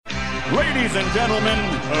Ladies and gentlemen,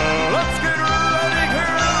 let's get ready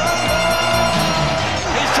here.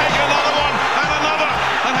 He's taken another one and another,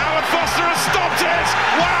 and Howard Foster has stopped it.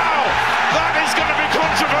 Wow, that is going to be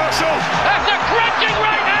controversial. That's a crunching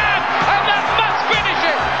right hand, and that must finish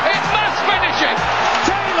it. It must finish it.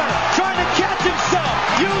 Taylor trying to catch himself,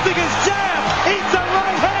 using his jab, eats a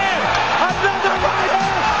right hand, another right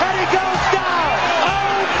hand, and he goes down.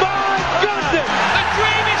 Oh my goodness! The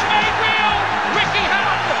dream is made real. Ricky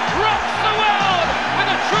Hatton rocks the world with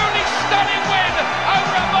a truly stunning win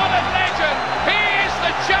over a modern legend. He is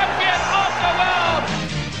the champion of the world.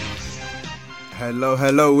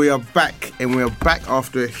 Hello, we are back, and we are back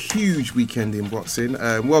after a huge weekend in boxing.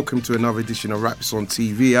 Welcome to another edition of Raps on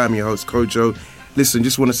TV. I'm your host, Kojo. Listen,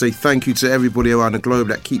 just want to say thank you to everybody around the globe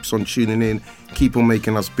that keeps on tuning in, keep on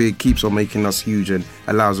making us big, keeps on making us huge, and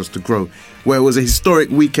allows us to grow. Well, it was a historic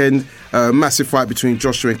weekend, massive fight between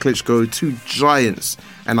Joshua and Klitschko, two giants,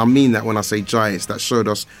 and I mean that when I say giants, that showed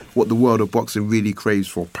us what the world of boxing really craves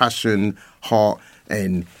for: passion, heart,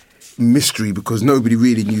 and mystery, because nobody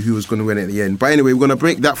really knew who was going to win at the end. But anyway, we're going to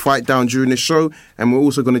break that fight down during the show, and we're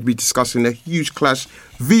also going to be discussing a huge clash.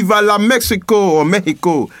 Viva la Mexico,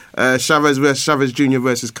 Chavez Jr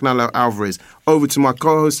versus Canelo Alvarez. Over to my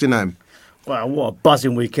co-host, Inam. Wow, what a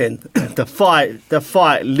buzzing weekend. The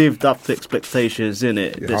fight lived up to expectations, didn't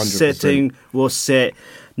it? The 100%. setting was set.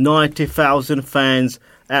 90,000 fans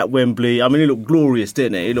at Wembley. I mean, it looked glorious,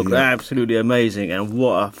 didn't it? It looked absolutely amazing, and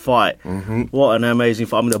what a fight. What an amazing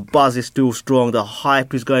fight. I mean, the buzz is still strong. The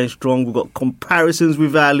hype is going strong. We've got comparisons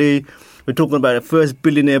with Ali. We're talking about the first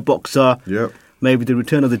billionaire boxer. Yep. Maybe the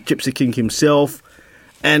return of the Gypsy King himself.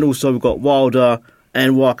 And also we've got Wilder.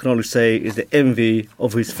 And what I can only say is the envy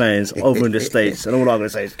of his fans over in the States. And all I'm going to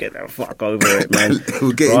say is get the fuck over it, man.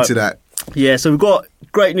 We'll get into that. Yeah, so we've got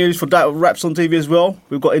great news for that Raps on TV as well.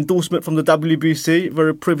 We've got endorsement from the WBC.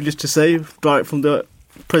 Very privileged to say, direct from the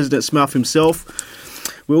president's mouth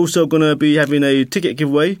himself. We're also going to be having a ticket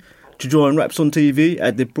giveaway to join Raps on TV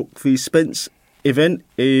at the Brook v Spence event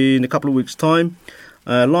in a couple of weeks' time.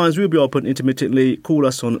 Lines will be open intermittently. Call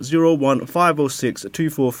us on 01506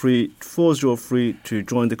 243 403 to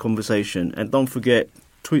join the conversation. And don't forget,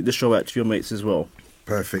 tweet the show out to your mates as well.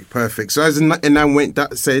 Perfect. So as Inam went,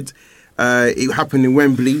 that said, it happened in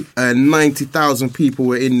Wembley. 90,000 people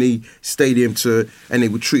were in the stadium and they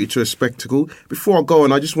were treated to a spectacle. Before I go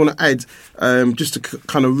on, I just want to add, just to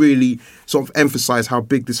kind of really sort of emphasise how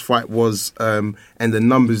big this fight was and the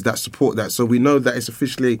numbers that support that. So we know that it's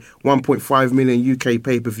officially 1.5 million UK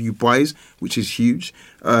pay-per-view buys, which is huge.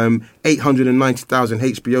 890,000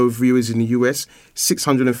 HBO viewers in the US,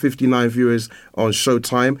 659 viewers on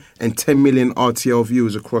Showtime, and 10 million RTL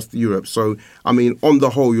viewers across Europe. So, I mean, on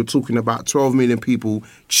the whole, you're talking about 12 million people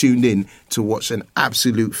tuned in to watch an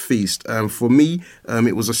absolute feast. For me,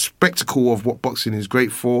 it was a spectacle of what boxing is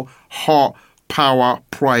great for: heart, power,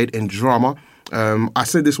 pride, and drama. I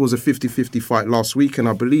said this was a 50-50 fight last week, and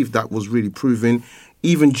I believe that was really proven.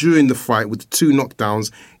 Even during the fight, with the two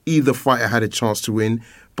knockdowns, either fighter had a chance to win.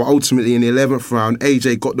 But ultimately, in the 11th round,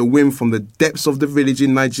 AJ got the win from the depths of the village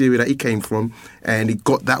in Nigeria that he came from, and he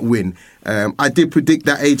got that win. I did predict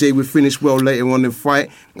that AJ would finish well later on in the fight,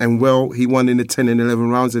 and well, he won in the 10 and 11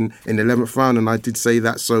 rounds in the 11th round, and I did say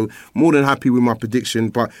that. So more than happy with my prediction.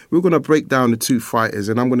 But we're going to break down the two fighters,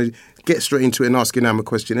 and I'm going to get straight into it and ask Inam a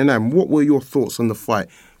question. Inam, what were your thoughts on the fight?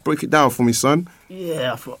 Break it down for me, son.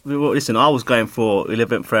 Yeah, listen, I was going for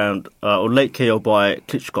 11th round or late KO by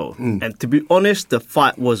Klitschko. And to be honest, the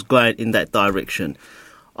fight was going in that direction.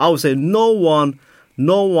 I would say no one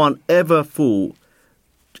ever thought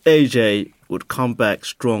AJ would come back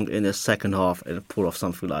strong in the second half and pull off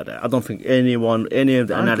something like that. I don't think any of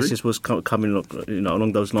the analysis was coming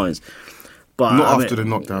along those lines. But Not after the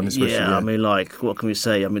knockdown, especially. Yeah, I mean, like, what can we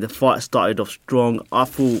say? I mean, the fight started off strong. I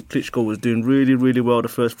thought Klitschko was doing really, really well the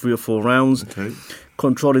first 3 or 4 rounds. Okay.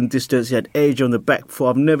 Controlling distance. He had AJ on the back foot.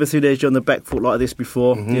 I've never seen AJ on the back foot like this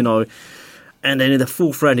before, you know. And then in the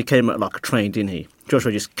 4th round, he came out like a train, didn't he?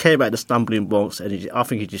 Joshua just came out the stumbling blocks, and I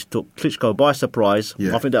think he just took Klitschko by surprise.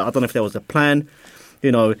 Yeah. I don't know if that was the plan,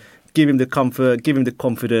 you know. Give him the comfort, give him the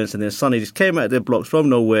confidence, and then Sonny just came out of the blocks from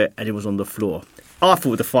nowhere, and he was on the floor. I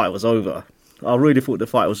thought the fight was over. I really thought the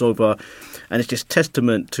fight was over, and it's just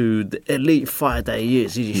testament to the elite fighter that he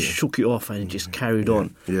is. He just shook it off and he just carried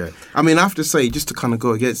on. Yeah. I mean, I have to say, just to kind of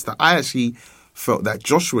go against that, I actually felt that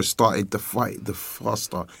Joshua started the fight, the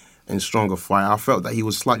faster and stronger fight. I felt that he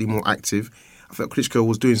was slightly more active. I felt Klitschko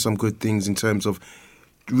was doing some good things in terms of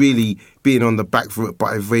really being on the back foot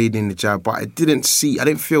but evading the jab. But I didn't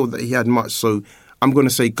feel that he had much. So I'm going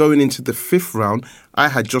to say going into the 5th round, I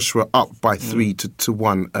had Joshua up by 3 to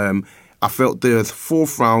 1. I felt the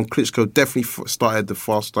fourth round, Klitschko definitely started the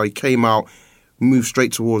faster. He came out, moved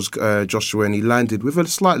straight towards Joshua, and he landed with a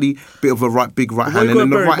slightly bit of a big right hand, and then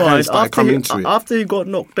the right hand started coming into it. After he got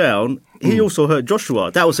knocked down, he also hurt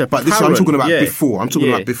Joshua. That was a But this I'm talking about before. I'm talking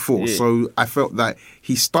about before. Yeah. So I felt that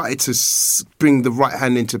he started to bring the right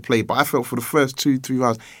hand into play, but I felt for the first 2-3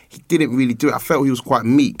 rounds, he didn't really do it. I felt he was quite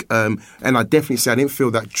meek, and I definitely say I didn't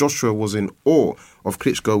feel that Joshua was in awe of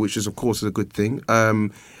Klitschko, which is, of course, a good thing.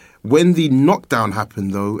 When the knockdown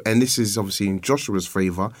happened, though, and this is obviously in Joshua's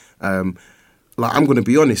favour, I'm going to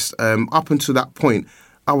be honest, up until that point,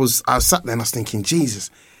 I sat there and I was thinking,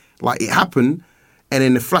 Jesus, it happened, and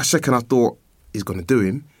in a flash second I thought, he's going to do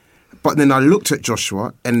him. But then I looked at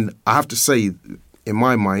Joshua, and I have to say, in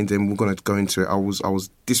my mind, and we're going to go into it, I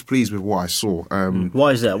was displeased with what I saw.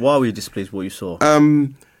 Why is that? Why were you displeased with what you saw?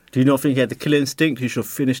 Do you not think he had the killer instinct? He should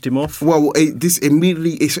have finished him off? Well,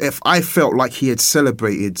 if I felt like he had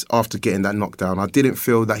celebrated after getting that knockdown. I didn't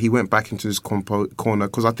feel that he went back into his corner,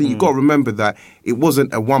 because I think you've got to remember that it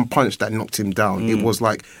wasn't a one punch that knocked him down. It was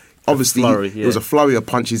obviously, it was a flurry of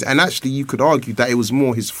punches, and actually you could argue that it was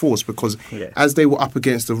more his force, because as they were up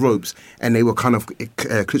against the ropes and they were kind of,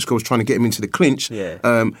 Klitschko was trying to get him into the clinch,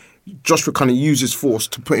 Joshua kind of used his force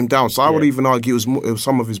to put him down. So I would even argue it was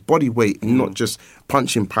some of his body weight and not just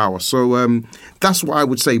punching power. So that's what I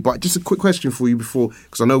would say. But just a quick question for you before,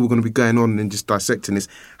 because I know we're going to be going on and just dissecting this.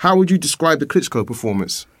 How would you describe the Klitschko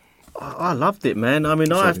performance? I loved it, man. I mean,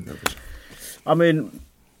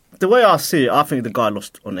 the way I see it, I think the guy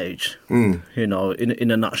lost on age. In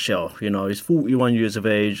a nutshell. He's 41 years of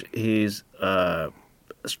age. His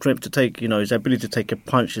strength to take, his ability to take a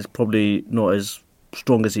punch is probably not as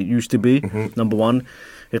strong as it used to be, number one.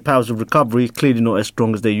 His powers of recovery clearly not as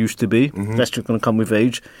strong as they used to be. That's just going to come with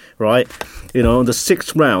age, right? On the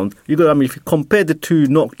sixth round, if you compare the two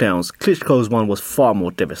knockdowns, Klitschko's one was far more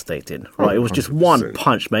devastating, right? It was just 100%. One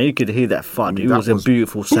punch, man. You could hear that thud. It was a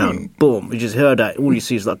beautiful sound. Boom. You just heard that. All you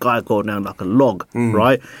see is that guy go down like a log,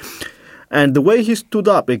 right? And the way he stood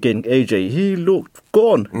up against AJ, he looked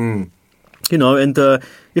gone. And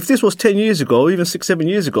if this was 10 years ago, even 6-7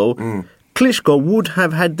 years ago, Klitschko would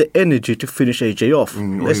have had the energy to finish AJ off.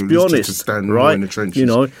 Let's be honest, to stand right? in the trenches.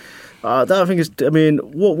 That I think is.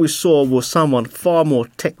 What we saw was someone far more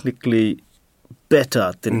technically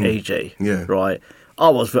better than AJ. Yeah, right.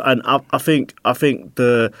 I think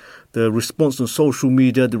the response on social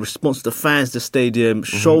media, the response to the fans, the stadium,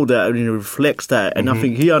 show that and reflects that. And I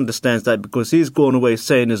think he understands that, because he's gone away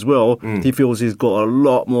saying as well, he feels he's got a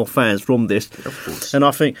lot more fans from this. Of course. And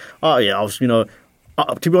I think,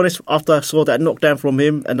 to be honest, after I saw that knockdown from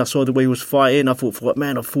him and I saw the way he was fighting, I thought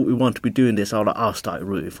we want to be doing this. I'll start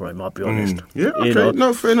rooting for him, I'll be honest. Yeah, okay,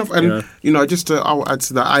 no, fair enough. And, I'll add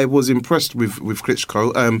to that, I was impressed with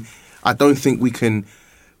Klitschko. I don't think we can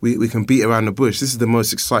beat around the bush. This is the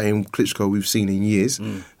most exciting Klitschko we've seen in years.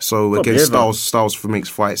 So, again, styles for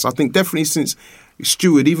mixed fights. I think definitely since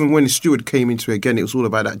Stewart, even when Stewart came into it again, it was all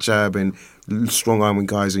about that jab and strong arming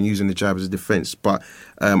guys and using the jab as a defence. But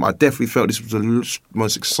I definitely felt this was the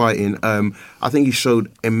most exciting. I think he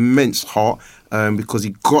showed immense heart because he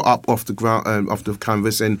got up off the ground, off the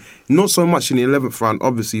canvas, and not so much in the 11th round,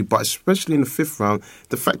 obviously, but especially in the 5th round,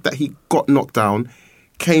 the fact that he got knocked down,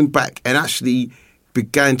 came back and actually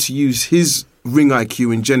began to use his ring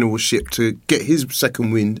IQ and generalship to get his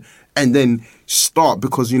second wind and then start,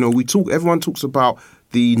 because everyone talks about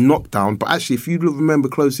the knockdown, but actually if you remember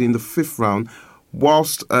closely in the 5th round,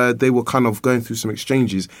 whilst they were kind of going through some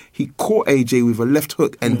exchanges, he caught AJ with a left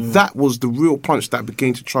hook, and that was the real punch that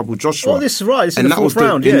began to trouble Joshua. Oh, this is right. It's in and the that was 4th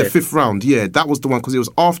round, in the 5th round. Yeah, that was the one, because it was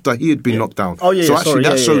after he had been knocked down. Oh, yeah, so actually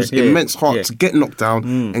that shows immense heart yeah. to get knocked down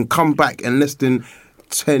and come back in less than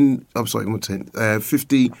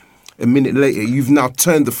 50. A minute later, you've now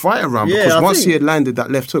turned the fight around, because once he had landed that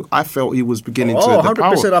left hook, I felt he was beginning to. 100%. The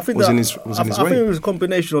power I think was in his way. I think it was a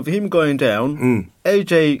combination of him going down.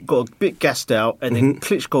 AJ got a bit gassed out, and then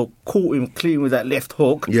Klitschko caught him clean with that left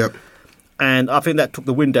hook. Yep. And I think that took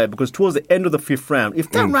the wind out, because towards the end of the 5th round, if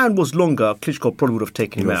that round was longer, Klitschko probably would have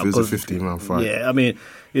taken him out. If it was a 15-round fight. Yeah, I mean,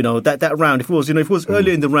 that round, if it was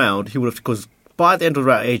earlier in the round, he would have, because by the end of the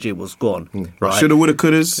round, AJ was gone. Right? Shoulda, woulda,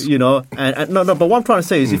 couldas. And no. But what I'm trying to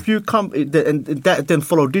say is, if you come, and that then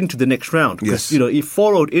followed into the next round. Because, he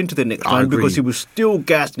followed into the next round because he was still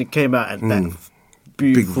gassed and he came out and that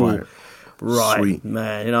beautiful. Big right, sweet.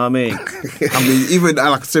 Man. You know what I mean? I mean, even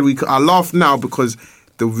like I said, I laugh now because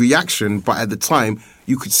the reaction, but at the time,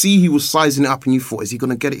 you could see he was sizing it up, and you thought, is he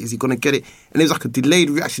gonna get it? Is he gonna get it? And there's like a delayed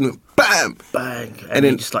reaction, went bam, bang, and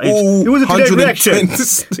then just like it was a delayed reaction.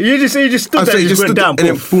 You just stood there, and just went down, and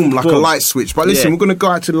then boom, like boom. a light switch. But listen, we're gonna go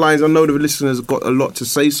out to the lines. I know the listeners have got a lot to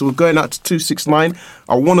say, so we're going out to 269.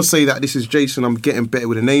 I want to say that this is Jason. I'm getting better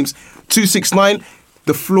with the names. 269.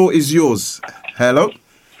 The floor is yours. Hello.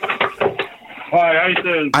 Hi, how you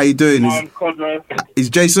doing? How you doing? I'm Conrad. Is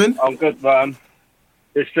Jason? I'm good, man.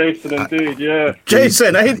 It's Jason indeed, yeah.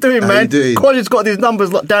 Jason, how you doing, man? How you doing? Colin's got these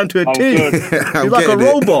numbers locked down to a I'm T. good. He's like a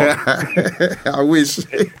robot. I wish.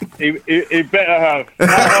 He better have.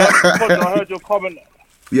 Conrad, I heard your comment.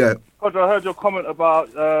 Yeah. Conrad, I heard your comment about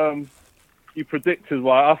you predicted,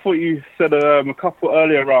 right? I thought you said a couple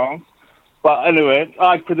earlier rounds. But anyway,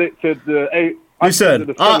 I predicted the 8.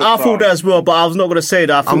 Listen, I thought that as well, but I was not going to say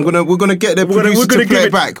that. We're gonna get the producer to play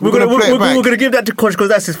it back. We're gonna play it back. We're gonna give that to Koch because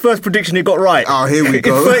that's his first prediction he got right. Oh, here we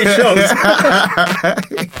go. In 30 shows.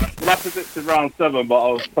 I predicted round 7, but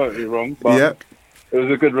I was totally wrong. But it was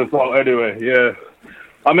a good result anyway. Yeah.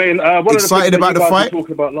 I mean, one excited of the about the fight? were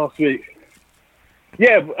talking about last week.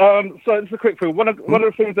 Yeah. So it's a quick thing. One of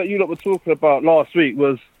the things that you lot were talking about last week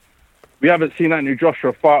was we haven't seen Anthony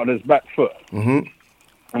Joshua fight on his back foot. Mm-hmm.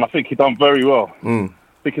 And I think he done very well. I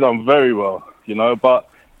think he done very well, you know. But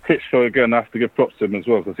Klitschko, again, I have to give props to him as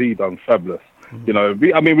well because he done fabulous. You know,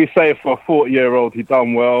 we say for a 40-year-old, he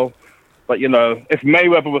done well. But, you know, if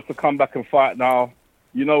Mayweather was to come back and fight now,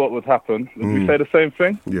 you know what would happen. Would we say the same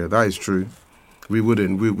thing? Yeah, that is true. We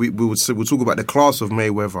wouldn't. We'll talk about the class of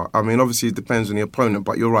Mayweather. I mean, obviously, it depends on the opponent,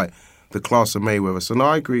 but you're right. The class of Mayweather. So, no,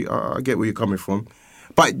 I agree. I get where you're coming from.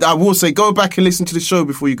 But I will say, go back and listen to the show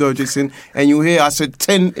before you go, Jason, and you'll hear I said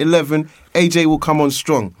 10, 11, AJ will come on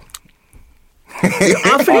strong.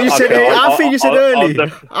 I think you said early.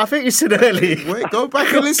 I think you said early. Wait, go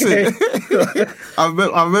back and listen. I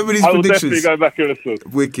remember these predictions. I will definitely go back and listen.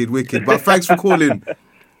 Wicked. But thanks for calling.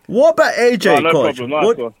 What about AJ, no Coach?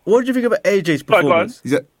 problem. What do you think about AJ's performance?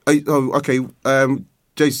 Okay.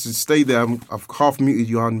 Jason, stay there. I've half muted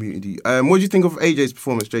you, unmuted you. What do you think of AJ's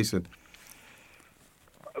performance, Jason?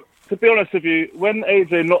 To be honest with you, when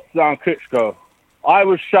AJ knocked down Klitschko, I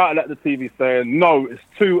was shouting at the TV saying, no, it's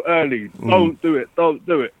too early. Don't do it.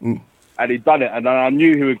 And he done it. And then I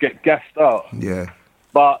knew he would get gassed out. Yeah.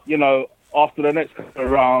 But, you know, after the next couple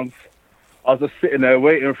of rounds, I was just sitting there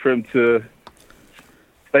waiting for him to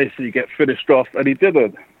basically get finished off, and he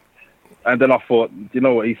didn't. And then I thought, you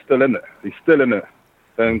know what, he's still in it.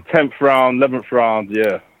 Then 10th round, 11th round,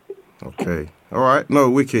 yeah. Okay. All right. No,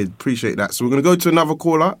 wicked. Appreciate that. So we're going to go to another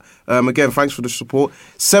caller. Again, thanks for the support.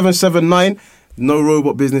 779. No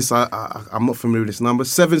robot business. I'm not familiar with this number.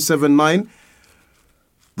 779.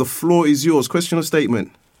 The floor is yours. Question or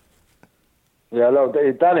statement? Yeah, hello.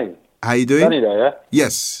 Danny. How you doing? Danny there, yeah?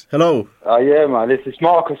 Yes. Hello. Yeah, man. This is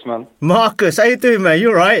Marcus, man. Marcus, how you doing, man?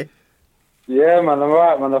 You all right? Yeah, man. I'm all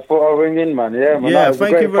right, man. I thought I'd ring in, man. Yeah, man. Yeah,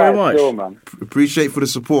 thank you very much. Still, man. Appreciate for the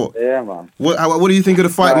support. Yeah, man. What do you think of the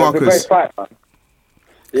fight, Marcus? It was a great fight, man.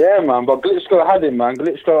 Yeah, man, but Klitschko had him, man.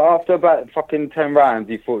 Klitschko, after about fucking 10 rounds,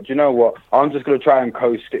 he thought, do you know what? I'm just going to try and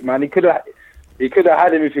coast it, man. He could have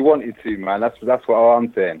had him if he wanted to, man. That's what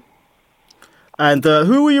I'm saying. And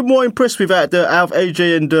who were you more impressed with out of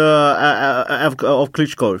AJ and of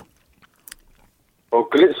Klitschko? Well,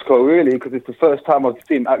 Klitschko, really, because it's the first time I've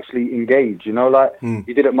seen him actually engage, you know, like,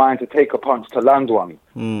 he didn't mind to take a punch to land one.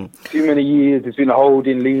 Too many years, he's been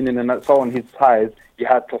holding, leaning, and that's all on his ties. He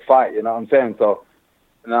had to fight, you know what I'm saying? So,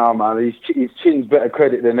 no, man, his chin's better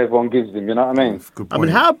credit than everyone gives him, you know what I mean? I mean,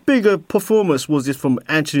 how big a performance was this from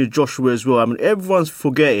Anthony Joshua as well? I mean, everyone's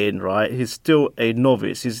forgetting, right? He's still a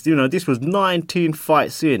novice. This was 19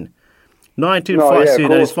 fights in. 19 fights in,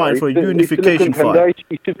 and he's fighting for a unification fight.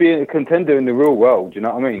 He should be a contender in the real world, you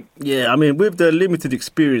know what I mean? Yeah, I mean, with the limited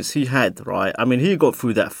experience he had, right? I mean, he got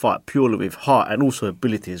through that fight purely with heart and also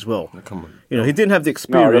ability as well. Come on. You know, he didn't have the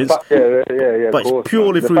experience, but it's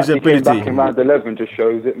purely through his ability. The fact he came back in round 11 just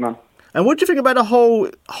shows it, man. And what do you think about the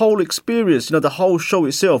whole experience, you know, the whole show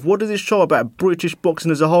itself? What does it show about British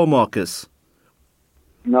boxing as a whole, Marcus?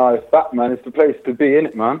 No, it's that, man. It's the place to be,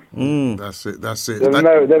 innit, man? That's it.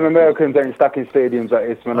 Them Americans ain't stuck in stadiums like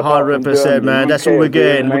this, man. 100%, man. That's all we're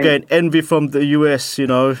getting. We're getting envy from the US, you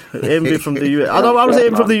know. Envy from the US. I don't say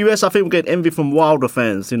envy from the US. I think we're getting envy from Wilder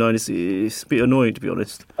fans, you know. And it's a bit annoying, to be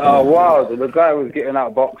honest. Oh, Wilder. The guy was getting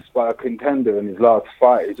outboxed by a contender in his last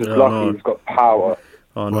fight. He's just lucky he's got power.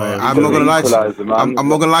 Oh, no. I'm not gonna lie to you. I'm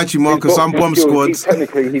not gonna lie to you, Marcus. I'm bomb squad.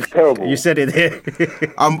 Technically, he's terrible. You said it here.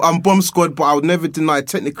 I'm bomb squad, but I would never deny.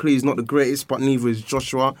 Technically, he's not the greatest, but neither is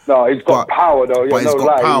Joshua. No, he's got power though. But he's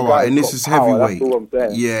got power, and this is heavyweight. That's all I'm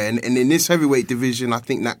saying. Yeah, and in this heavyweight division, I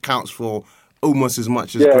think that counts for almost as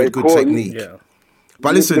much as good technique. Yeah.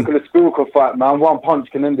 But listen, look at the Spilker fight, man. One punch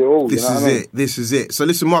can end it all. This is it. So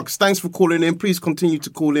listen, Marcus, thanks for calling in. Please continue to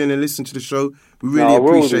call in and listen to the show. We really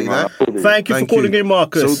appreciate that. Thank you for calling in,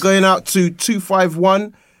 Marcus. So we're going out to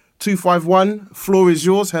 251. 251. Floor is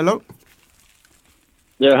yours. Hello.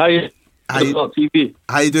 Yeah, how you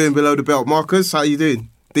doing, Below the Belt? Marcus, how you doing?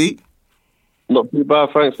 D? Not too bad,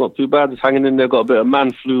 thanks. Not too bad. Just hanging in there. Got a bit of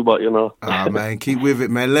man flu, but you know. Man, keep with it,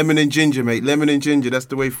 man. Lemon and ginger, mate. Lemon and ginger. That's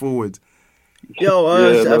the way forward.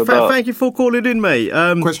 Yo, thank you for calling in, mate.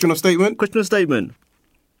 Question or statement? Question or statement?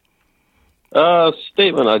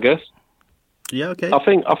 Statement, I guess. Yeah, okay. I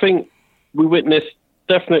think we witnessed,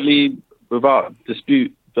 definitely without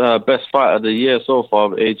dispute, best fight of the year so far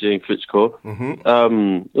with AJ and Klitschko.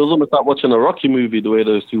 It was almost like watching a Rocky movie the way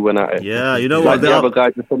those two went at it. Yeah, you know like what? The other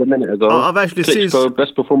guy just said a minute ago. I've actually Klitschko, seen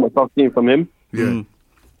best performance I've seen from him. Yeah.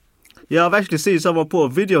 Yeah, I've actually seen someone put a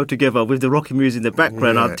video together with the Rocky music in the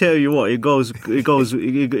background. Yeah. I'll tell you what, it goes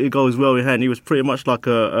well in hand. He was pretty much like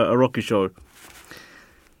a Rocky show.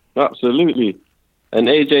 Absolutely. And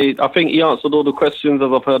AJ, I think he answered all the questions,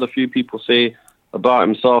 as I've heard a few people say about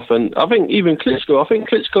himself. And I think even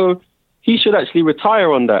Klitschko, he should actually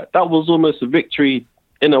retire on that. That was almost a victory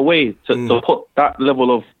in a way to put that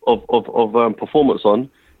level of performance on.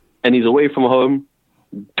 And he's away from home,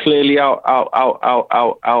 clearly out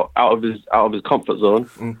of his comfort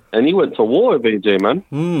zone, and he went to war with AJ, man.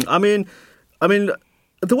 I mean,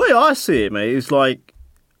 the way I see it, mate, is like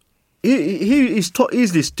he's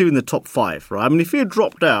easily still in the top 5, right? I mean, if he had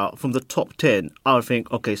dropped out from the top 10, I would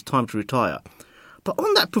think, okay, it's time to retire. But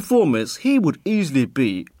on that performance, he would easily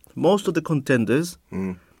beat most of the contenders.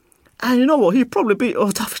 And you know what? He'd probably beat all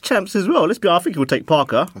the tough champs as well. I think he would take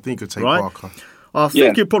Parker. I think he would take Parker. I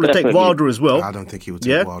think he'd probably take Wilder as well. I don't think he would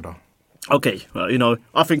take Wilder. Okay,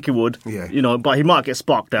 I think he would. Yeah. But he might get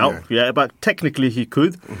sparked out. Yeah, but technically he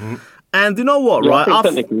could. And you know what, right?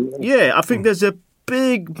 I think there's a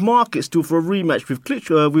big market still for a rematch with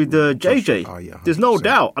JJ. There's no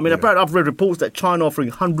doubt. I mean, apparently I've read reports that China offering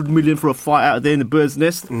 100 million for a fight out there in the bird's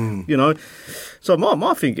nest. So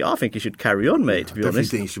I think he should carry on, mate. To be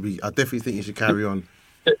honest, I definitely think he should carry on.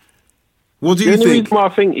 What do you think? The only reason why I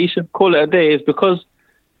think he should call it a day is because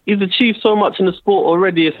he's achieved so much in the sport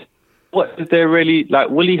already. What is there really, like,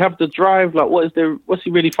 will he have the drive? Like, what's he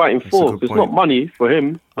really fighting for? It's not money for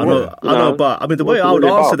him. I know, but I mean, the way I would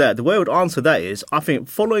answer that is, I think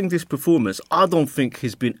following this performance, I don't think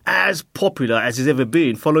he's been as popular as he's ever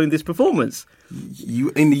been following this performance.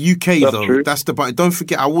 In the UK, though, true. But don't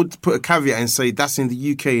forget, I would put a caveat and say that's in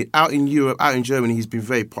the UK. Out in Europe, out in Germany, he's been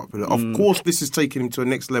very popular. Of course, this has taken him to a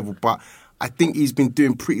next level, but I think he's been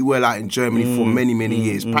doing pretty well out in Germany for many, many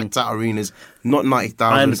years. Packed out arenas, not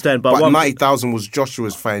 90,000. I understand, but 90,000 was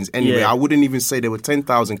Joshua's fans anyway. Yeah. I wouldn't even say there were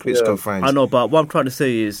 10,000 Klitschko fans. I know, but what I'm trying to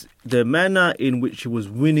say is the manner in which he was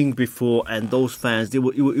winning before, and those fans, it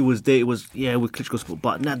was with Klitschko's sport.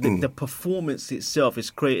 But now the performance itself has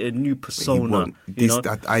created a new persona.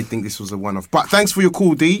 I think this was a one-off. But thanks for your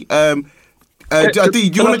call, D. D, do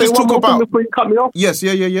you want to just talk about? Before you cut me off? Yes,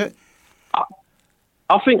 yeah.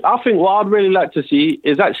 I think what I'd really like to see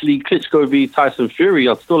is actually Klitschko v Tyson Fury.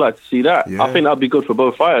 I'd still like to see that. Yeah. I think that'd be good for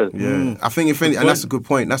both fighters. Yeah, I think if any, and that's a good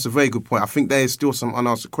point. That's a very good point. I think there is still some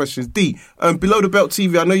unanswered questions. D, Below the Belt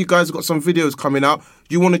TV. I know you guys have got some videos coming out.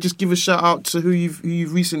 Do you want to just give a shout out to who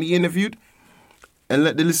you've recently interviewed, and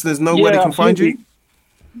let the listeners know where they can find you?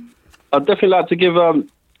 I'd definitely like to give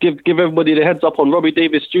everybody the heads up on Robbie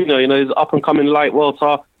Davis Jr. He's up and coming light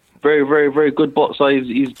welter. Very, very, very good boxer.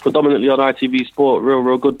 He's predominantly on ITV Sport.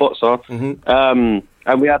 Real good boxer. And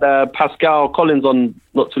we had Pascal Collins on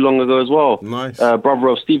not too long ago as well. Nice. Brother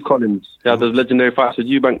of Steve Collins. Yeah, the legendary fights with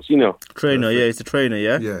Eubank Senior. Trainer, he's the trainer,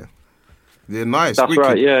 yeah? Yeah, nice. That's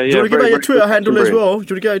right, yeah. Do you want to give out your Twitter handle as well? Do you want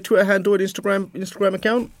to get your Twitter handle and Instagram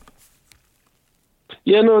account?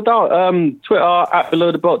 Yeah, no doubt. Twitter,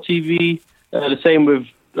 @BelowTheBeltTV. The same with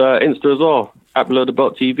Insta as well. Below the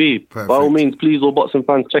Belt TV. Perfect. By all means, please, all boxing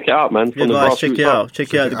fans, check it out, man. Yeah, guys, check it out.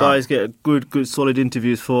 Check it out. The guys get good, solid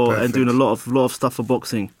interviews and doing a lot of stuff for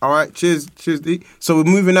boxing. All right, cheers, D. So we're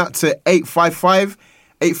moving out to 855.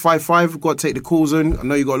 855. We've got to take the calls in. I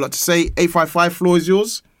know you got a lot to say. 855. Floor is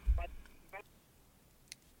yours.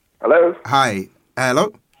 Hello. Hi.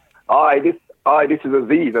 Hello. Hi. This is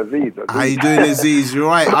Aziz. How you doing, Aziz? You're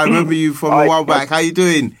right. I remember you from a while back. How you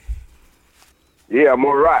doing? Yeah, I'm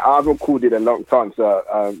all right. I haven't called in a long time, so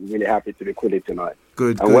I'm really happy to be calling tonight.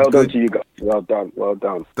 Good. And well done to you guys. Well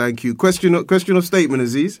done. Thank you. Question or statement,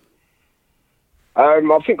 Aziz? I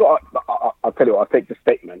think I'll tell you what, I'll take the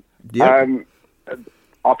statement. Yeah.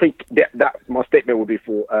 I think that my statement will be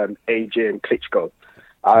for AJ and Klitschko.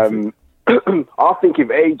 I think if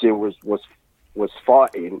AJ was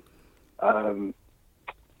fighting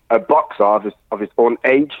a boxer of his own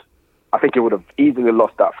age, I think he would have easily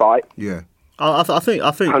lost that fight. Yeah. I think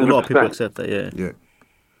 100%. A lot of people accept that.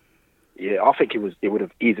 Yeah, I think he would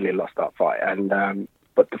have easily lost that fight. And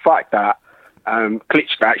but the fact that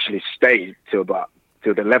Klitschko actually stayed till the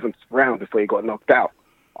 11th round before he got knocked out,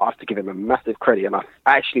 I have to give him a massive credit. And I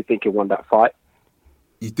actually think he won that fight.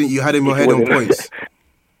 You think you had him ahead on points?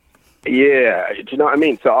 Yeah, do you know what I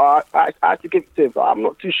mean? So I have to give it to him. But I'm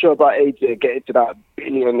not too sure about AJ getting to that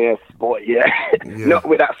billionaire spot yet. Not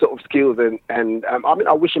with that sort of skills. And I mean,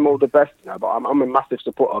 I wish him all the best, but I'm a massive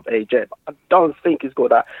supporter of AJ. But I don't think he's got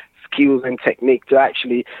that skills and technique to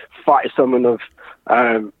actually fight someone of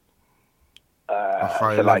like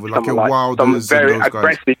Wilders, very and those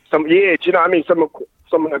aggressive. guys. Do you know what I mean?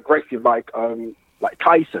 Someone aggressive like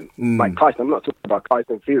Tyson. Like Tyson. I'm not talking about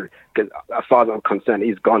Tyson Fury because as far as I'm concerned,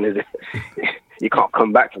 he's gone. Is it? You can't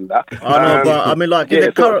come back from that. I know, but I mean, like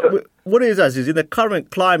what it is in the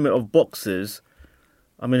current climate of boxers.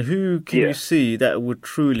 I mean, who can you see that would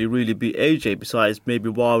truly, really beat AJ besides maybe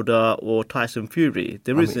Wilder or Tyson Fury?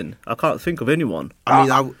 There isn't. I can't think of anyone.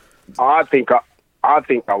 I think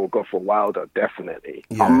I will go for Wilder, definitely.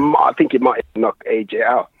 Yeah. I think he might knock AJ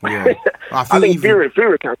out. Yeah. I think Fury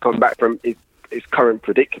can come back from his current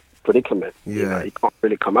predicament. Yeah. You know, he can't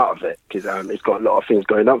really come out of it because he's got a lot of things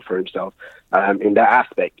going on for himself in that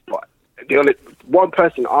aspect. But the only one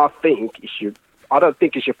person I don't think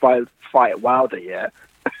he should fight Wilder, yeah.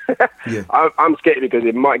 I'm scared because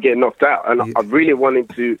he might get knocked out, and I really want him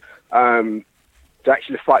to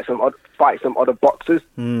actually fight some other boxers.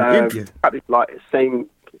 Like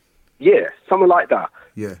someone like that.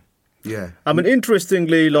 Yeah. I mean,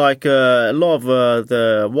 interestingly, like a lot of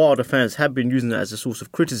the Wilder fans have been using that as a source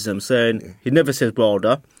of criticism, saying he never says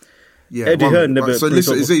Wilder. Yeah, Eddie Hearn never. So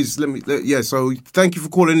listen, Aziz, So thank you for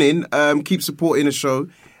calling in. Keep supporting the show,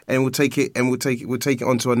 and we'll take it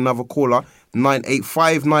on to another caller.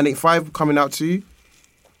 985 coming out to you.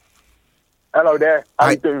 Hello there. How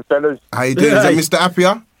you doing, fellas? How you doing? Is that Mr.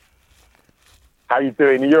 Appiah? How you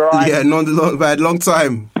doing? Are you alright? Yeah, not bad. Long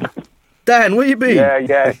time. Dan, where you been?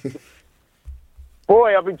 Yeah.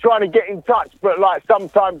 Boy, I've been trying to get in touch, but like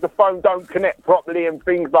sometimes the phone don't connect properly and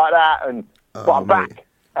things like that. But I'm back.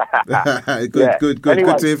 Good.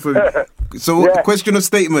 Anyway. Good to hear from you. So, question or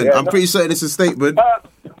statement? I'm pretty certain it's a statement.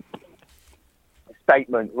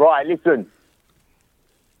 Statement. Right, listen.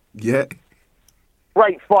 Yeah.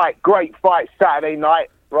 Great fight Saturday night,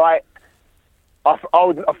 right? A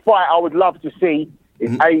fight I would love to see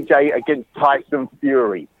is AJ against Tyson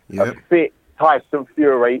Fury. Yep. A fit Tyson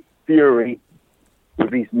Fury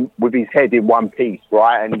with his head in one piece,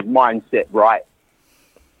 right, and his mindset right.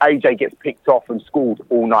 AJ gets picked off and schooled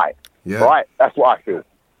all night, right? That's what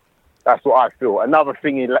I feel. Another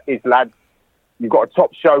thing is, lads, you've got a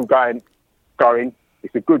top show going.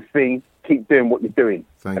 It's a good thing. Keep doing what you're doing.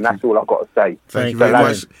 That's all I've got to say. Thank you very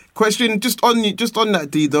much. Question just on that,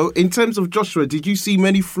 D, though. In terms of Joshua, did you see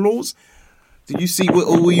many flaws? Did you see,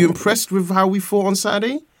 or were you impressed with how we fought on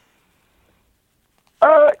Saturday?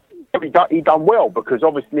 He done well because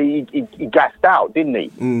obviously he gassed out, didn't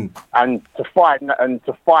he? And to find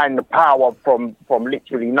the power from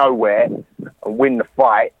literally nowhere and win the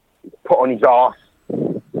fight, put on his arse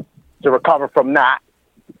to recover from that.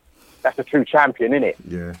 That's a true champion, isn't it?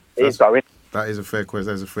 Yeah. That is a fair question.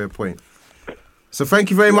 That's a fair point. So thank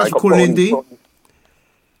you very much for calling in, D.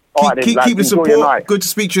 Keep the support. Good to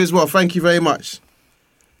speak to you as well. Thank you very much.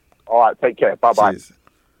 All right, take care. Bye-bye. Cheers.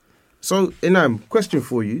 So, Inam, question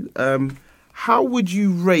for you. How would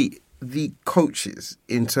you rate the coaches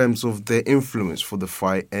in terms of their influence for the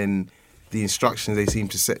fight and the instructions they seem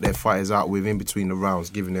to set their fighters out with in between the rounds,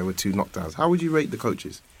 given there were 2 knockdowns? How would you rate the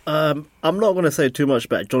coaches? I'm not going to say too much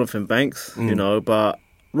about Jonathan Banks, but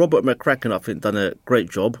Robert McCracken, I think, done a great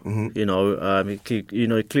job. He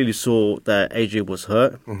clearly saw that AJ was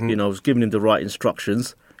hurt. Was giving him the right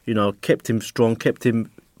instructions. Kept him strong, kept him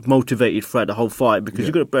motivated throughout the whole fight. Because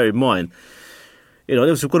you've got to bear in mind, there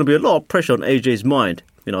was going to be a lot of pressure on AJ's mind.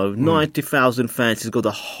 90,000 fans. He's got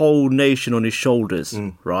the whole nation on his shoulders,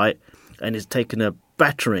 right? And he's taken a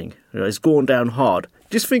battering. It's gone down hard.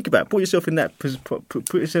 Just think about it. Put yourself in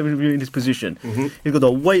his position. You've got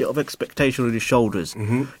the weight of expectation on his shoulders.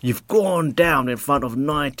 You've gone down in front of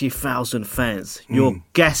 90,000 fans. You're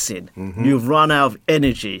gassing. You've run out of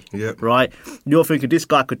energy. Right? You're thinking this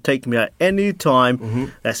guy could take me at any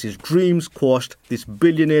time. That's his dream's squashed. This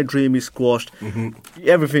billionaire dream is squashed.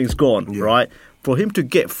 Everything's gone. Right? For him to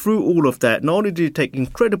get through all of that, not only did he take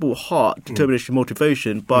incredible heart, determination,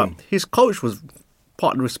 motivation, but his coach was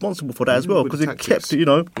partly responsible for that as well, because he tactics.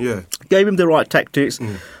 kept, gave him the right tactics,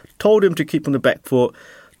 told him to keep on the back foot,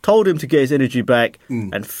 told him to get his energy back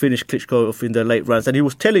and finish Klitschko off in the late rounds. And he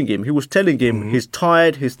was telling him, he's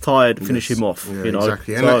tired, finish him off. Yeah,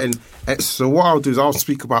 exactly. And so what I'll do is I'll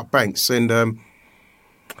speak about Banks. And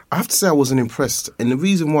I have to say I wasn't impressed. And the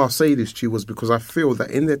reason why I say this to you was because I feel that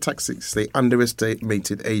in their tactics, they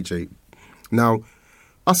underestimated AJ. Now,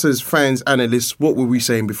 us as fans, analysts, what were we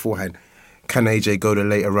saying beforehand? Can AJ go to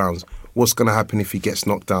later rounds? What's going to happen if he gets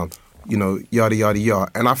knocked down? Yada, yada,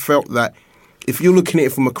 yada. And I felt that if you're looking at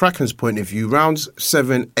it from a Kraken's point of view, rounds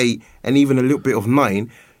 7, 8, and even a little bit of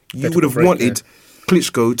 9, you would have wanted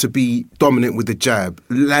Klitschko to be dominant with the jab,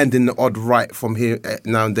 landing the odd right from here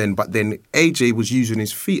now and then. But then AJ was using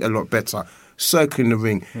his feet a lot better, circling the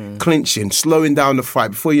ring, clinching, slowing down the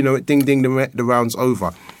fight. Before you know it, ding, ding, the round's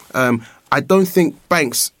over. I don't think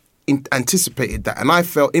Banks anticipated that. And I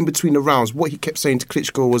felt in between the rounds, what he kept saying to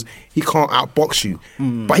Klitschko was, he can't outbox you,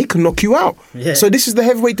 but he can knock you out. Yeah. So this is the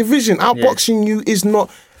heavyweight division. Outboxing you is not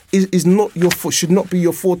should not be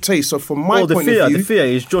your forte. So from my point of view, the fear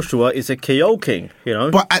is Joshua is a KO king,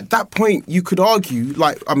 But at that point, you could argue,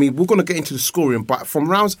 we're going to get into the scoring, but from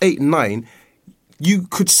rounds 8 and 9, you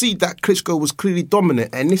could see that Klitschko was clearly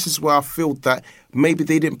dominant, and this is where I feel that maybe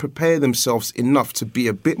they didn't prepare themselves enough to be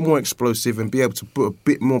a bit more explosive and be able to put a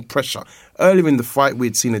bit more pressure. Earlier in the fight, we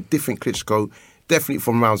had seen a different Klitschko, definitely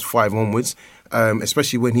from rounds 5 onwards,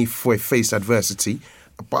 especially when he faced adversity.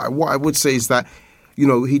 But what I would say is that,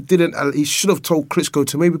 he should have told Klitschko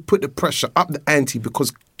to maybe put the pressure up the ante,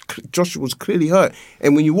 because Joshua was clearly hurt.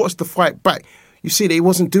 And when you watch the fight back, you see that he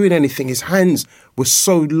wasn't doing anything. His hands were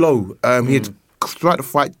so low. He had throughout the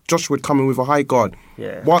fight, Joshua would come in with a high guard.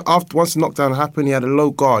 Yeah. Once the knockdown happened, he had a low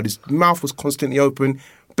guard. His mouth was constantly open,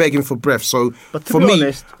 begging for breath. So for me,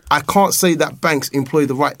 honest, I can't say that Banks employed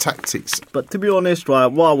the right tactics. But to be honest, right,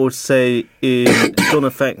 what I would say is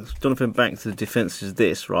Jonathan Banks' defence is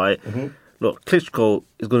this, right? Look, Klitschko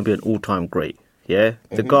is going to be an all-time great. Yeah,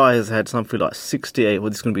 the guy has had something like 68. Well,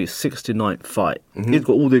 this is going to be his 69th fight. He's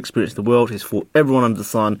got all the experience in the world. He's fought everyone under the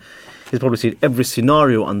sun. He's probably seen every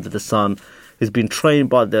scenario under the sun. He's been trained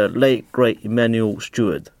by the late, great Emmanuel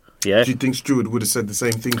Stewart. Yeah. Do you think Stewart would have said the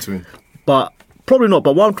same thing to him? But probably not.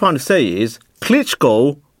 But what I'm trying to say is,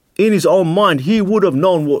 Klitschko, in his own mind, he would have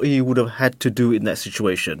known what he would have had to do in that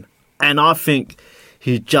situation. And I think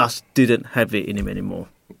he just didn't have it in him anymore.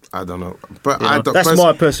 I don't know. But that's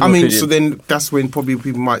my personal opinion. So then that's when probably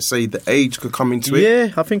people might say the age could come into it.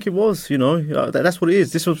 Yeah, I think it was, that's what it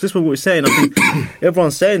is. This was what we're saying. I think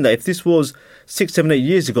everyone's saying that if this was 6, 7, 8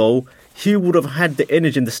 years ago, he would have had the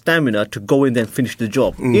energy and the stamina to go in there and finish the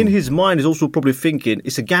job. In his mind, he's also probably thinking,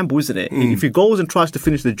 it's a gamble, isn't it? If he goes and tries to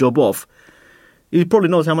finish the job off, he probably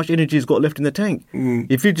knows how much energy he's got left in the tank.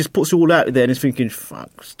 If he just puts it all out there and he's thinking,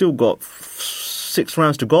 fuck, still got 6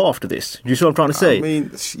 rounds to go after this. Do you see what I'm trying to say? I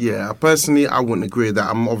mean, yeah, personally, I wouldn't agree with that.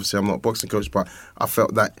 I'm not a boxing coach, but I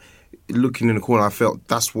felt that looking in the corner, I felt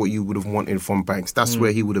that's what you would have wanted from Banks. That's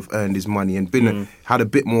where he would have earned his money and had a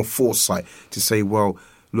bit more foresight to say, well,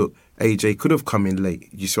 look, AJ could have come in late.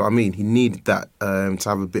 You see what I mean? He needed that to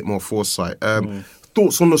have a bit more foresight.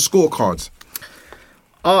 Thoughts on the scorecards?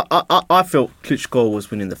 I felt Klitschko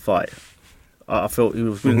was winning the fight. I felt he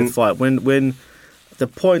was winning the fight. When the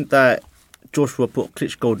point that Joshua put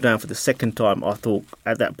Klitschko down for the second time, I thought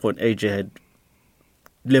at that point AJ had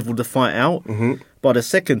levelled the fight out. By the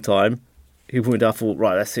second time, he went. I thought,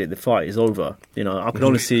 right, that's it. The fight is over. I could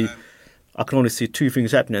only see 2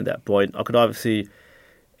 things happening at that point. I could either see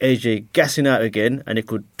AJ gassing out again, and it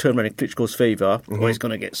could turn around in Klitschko's favour, or he's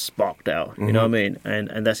going to get sparked out. You know what I mean?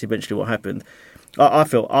 And that's eventually what happened. I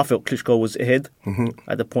felt Klitschko was ahead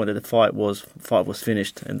at the point that the fight was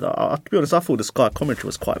finished, and to be honest, I thought the Sky commentary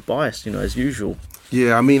was quite biased, as usual.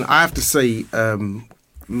 Yeah, I mean, I have to say,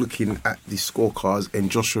 looking at the scorecards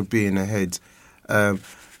and Joshua being ahead,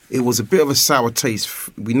 it was a bit of a sour taste.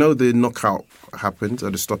 We know the knockout happened, or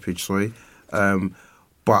the stoppage, sorry,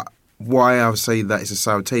 but why I would say that it's a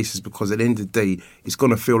sour taste is because at the end of the day, it's going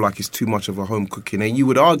to feel like it's too much of a home cooking. And you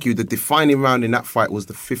would argue the defining round in that fight was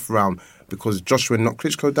the 5th round, because Joshua knocked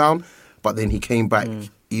Klitschko down, but then he came back.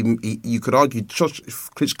 You could argue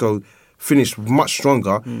Klitschko finished much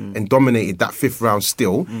stronger and dominated that 5th round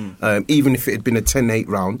still, even if it had been a 10-8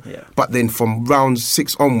 round. Yeah. But then from round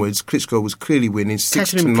 6 onwards, Klitschko was clearly winning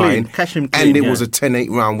 6-9, and it was a 10-8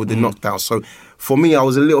 round with the knockdown. So for me, I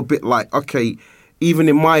was a little bit like, okay, even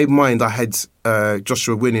in my mind, I had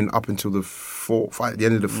Joshua winning up until the fourth, at the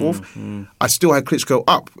end of the fourth. I still had Klitschko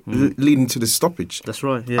up, leading to the stoppage. That's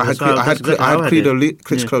right. Yeah, I had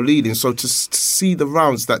Klitschko leading. So to see the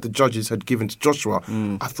rounds that the judges had given to Joshua,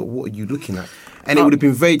 I thought, what are you looking at? And it would have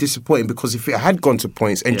been very disappointing, because if it had gone to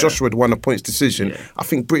points and Joshua had won a points decision, I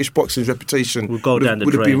think British boxing's reputation would have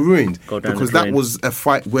been ruined, because that was a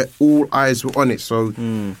fight where all eyes were on it. So,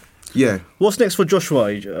 yeah. What's next for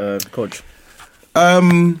Joshua, Coach?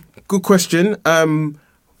 Good question.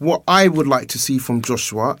 What I would like to see from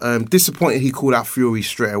Joshua, disappointed he called out Fury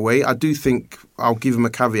straight away. I do think I'll give him a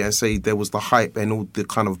caveat and say there was the hype and all the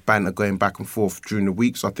kind of banter going back and forth during the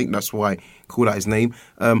week. So I think that's why he called out his name.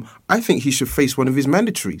 I think he should face one of his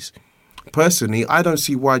mandatories. Personally, I don't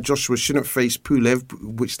see why Joshua shouldn't face Pulev,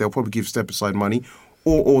 which they'll probably give step-aside money,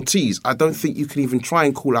 or Ortiz. I don't think you can even try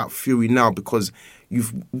and call out Fury now, because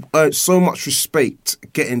you've earned so much respect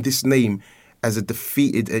getting this name as a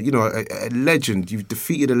defeated, a legend. You've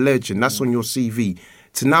defeated a legend. That's on your CV.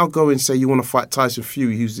 To now go and say you want to fight Tyson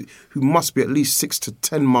Fury, who must be at least 6 to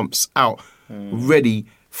 10 months out, ready,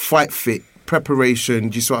 fight fit, preparation.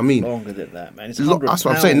 Do you see what I mean? Longer than that, man. It's that's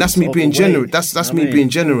what I'm saying. That's me being generous. That's me being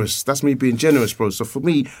generous. That's me being generous, bro. So for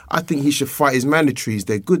me, I think he should fight his mandatories.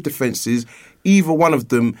 They're good defenses. Either one of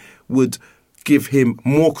them would give him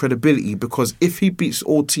more credibility, because if he beats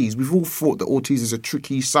Ortiz, we've all thought that Ortiz is a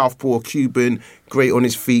tricky southpaw Cuban, great on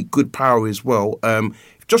his feet, good power as well.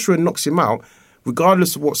 If Joshua knocks him out,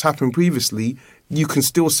 regardless of what's happened previously, you can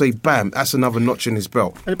still say, bam, that's another notch in his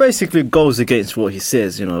belt. And it basically goes against what he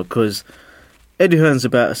says, because Eddie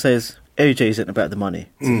Hearns says AJ isn't about the money.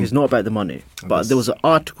 It's not about the money. But there was an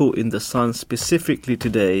article in The Sun specifically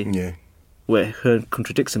today where Hearn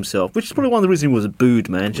contradicts himself, which is probably one of the reasons he was booed,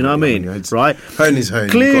 man. Do you know what I mean? Right? Hearn is Hearn.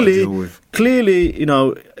 Clearly,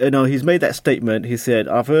 he's made that statement. He said,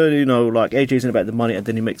 I've heard, like AJ isn't about the money, and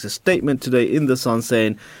then he makes a statement today in The Sun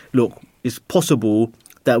saying, look, it's possible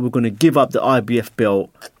that we're going to give up the IBF belt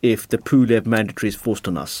if the Pulev mandatory is forced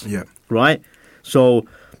on us. Yeah. Right? So,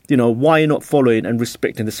 why are you not following and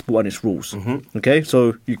respecting the sport and its rules? Okay,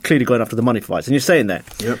 so you're clearly going after the money fights, and you're saying that.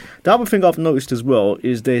 Yep. The other thing I've noticed as well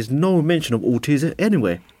is there's no mention of Ortiz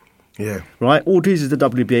anywhere. Yeah. Right? Ortiz is the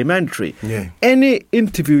WBA mandatory. Yeah. Any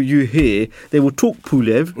interview you hear, they will talk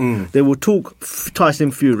Pulev, they will talk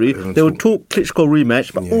Tyson Fury, they will talk Klitschko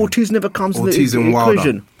rematch, but Ortiz never comes to the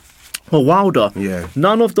equation. Or Wilder. Yeah.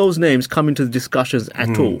 None of those names come into the discussions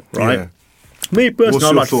at all, right? Yeah. Me personally,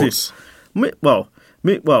 I'd like thoughts?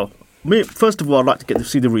 Me, first of all, I'd like to get to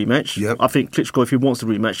see the rematch. Yep. I think Klitschko, if he wants the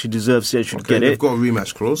rematch, he deserves it and should get it. They've got a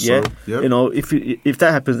rematch clause. Yeah. So, yep. If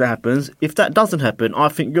that happens, that happens. If that doesn't happen, I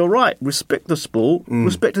think you're right. Respect the sport.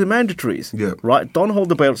 Respect the mandatories. Yep. Right? Don't hold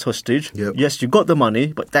the belts hostage. Yep. Yes, you got the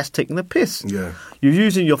money, but that's taking the piss. Yeah. You're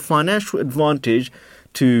using your financial advantage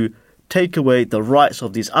to take away the rights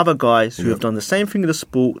of these other guys who have done the same thing in the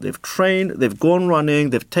sport. They've trained, they've gone running,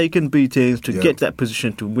 they've taken beatings to get to that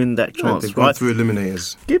position to win that chance. They've gone through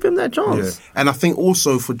eliminators. Give him that chance. Yeah. And I think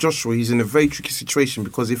also for Joshua, he's in a very tricky situation,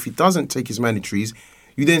 because if he doesn't take his mandatories,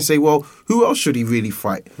 you then say, well, who else should he really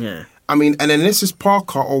fight? Yeah. I mean, and unless it's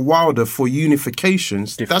Parker or Wilder for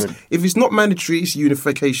unifications, if it's not mandatory, it's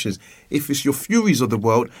unifications. If it's your Furies of the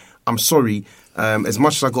world, I'm sorry. As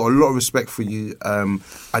much as I got a lot of respect for you,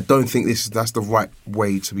 I don't think that's the right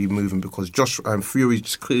way to be moving, because Fury's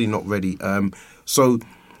just clearly not ready. So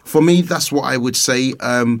for me, that's what I would say.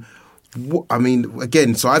 Again,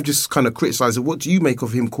 so I've just kind of criticised it. What do you make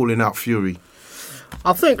of him calling out Fury?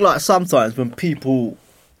 I think sometimes when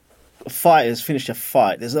fighters finish a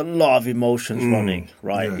fight, there's a lot of emotions running,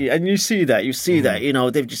 right? Yeah. And you see that,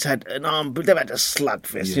 they've just had they've had a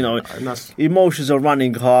slugfest, emotions are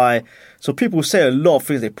running high. So people say a lot of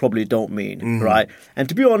things they probably don't mean, right? And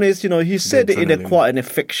to be honest, he said it in quite an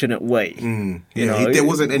affectionate way. There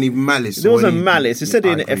wasn't any malice. There wasn't malice. He said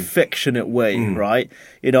it in an affectionate way, right?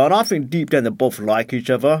 And I think deep down they both like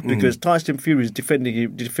each other, because Tyson Fury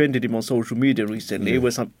defended him on social media recently,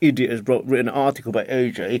 where some idiot has written an article about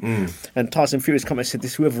AJ, and Tyson Fury's come and said,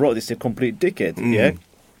 whoever wrote this is a complete dickhead, yeah?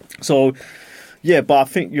 So, yeah, but I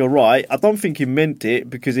think you're right. I don't think he meant it,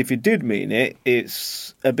 because if he did mean it,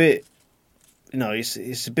 it's a bit...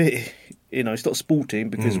 it's a bit, it's not sporting,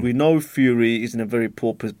 because we know Fury is in a very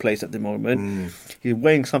poor place at the moment. He's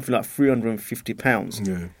weighing something like 350 pounds.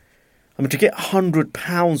 Yeah. I mean, to get 100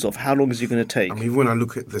 pounds off, how long is he going to take? I mean, when I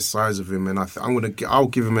look at the size of him, and I'll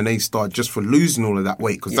give him an A-star just for losing all of that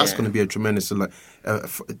weight, because that's going to be a tremendous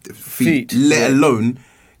feat, let alone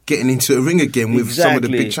getting into a ring again with some of the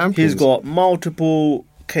big champions. He's got multiple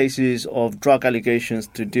cases of drug allegations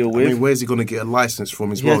to deal with. I mean, where's he going to get a license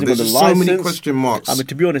from as He well? hasn't There's got a just so many license. question marks. I mean,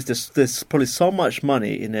 to be honest, there's probably so much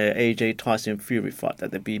money in the AJ Tyson Fury fight that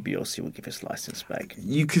the BBOC will give his license back.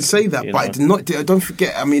 You can say that, but don't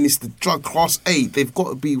forget. I mean, it's the drug class 8. They've got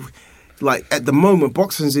to be like at the moment.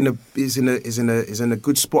 Boxing's is in a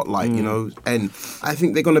good spotlight, you know, and I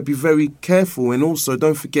think they're going to be very careful. And also,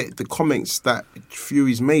 don't forget the comments that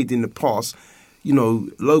Fury's made in the past. You know,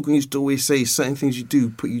 Logan used to always say certain things you do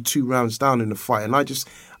put you 2 rounds down in the fight, and I just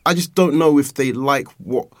don't know if they like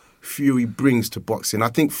what Fury brings to boxing. I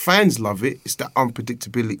think fans love it. It's that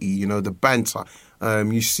unpredictability, you know, the banter.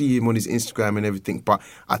 You see him on his Instagram and everything, but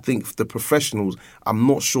I think for the professionals, I'm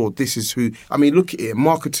not sure this is who. I mean, look at it,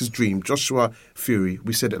 marketer's dream, Joshua Fury.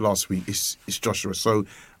 We said it last week. It's Joshua. So,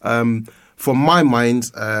 for my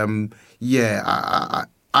mind,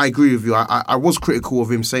 I agree with you. I was critical of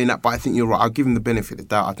him saying that, but I think you're right. I'll give him the benefit of the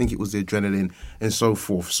doubt. I think it was the adrenaline and so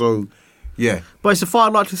forth. So, yeah. But it's a fight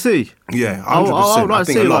I'd like to see. Yeah, 100%. I would like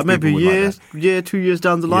to see it, like maybe a year, 2 years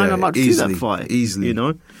down the line. Yeah, I'd like to see that fight. Easily. You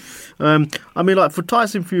know? I mean, like, for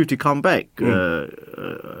Tyson Fury to come back,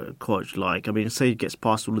 coach, like, I mean, say he gets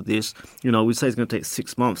past all of this, you know, we say it's going to take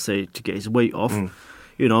 6 months, say, to get his weight off.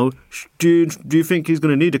 You know, do you think he's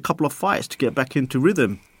going to need a couple of fights to get back into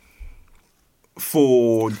rhythm?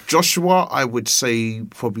 For Joshua, I would say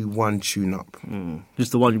probably 1 tune-up.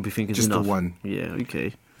 Just the one you'd be thinking is enough? Just the one. Yeah,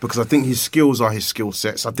 okay. Because I think his skills are his skill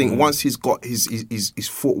sets. I think once he's got his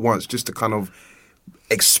foot once, just to kind of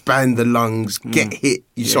expand the lungs, get hit,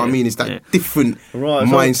 you see what I mean? It's that different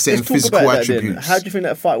mindset and physical attributes. How do you think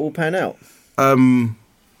that fight will pan out?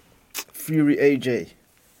 Fury AJ.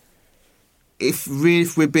 If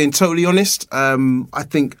we're being totally honest, I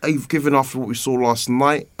think given after what we saw last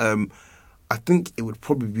night, I think it would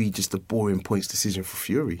probably be just a boring points decision for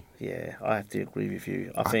Fury. Yeah, I have to agree with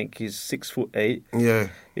you. I think he's 6'8". Yeah,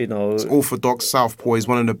 you know, it's orthodox southpaw. He's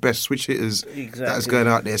one of the best switch hitters that's going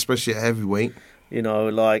out there, especially at heavyweight. You know,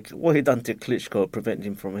 like what he done to Klitschko prevented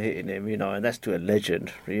him from hitting him. You know, and that's to a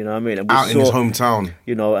legend. You know what I mean? And in his hometown.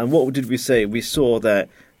 You know, and what did we say? We saw that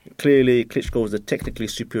clearly Klitschko was a technically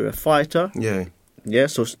superior fighter. Yeah. Yeah,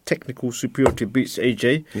 so technical superiority beats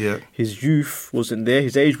AJ. Yeah. His youth wasn't there,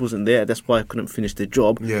 his age wasn't there, that's why he couldn't finish the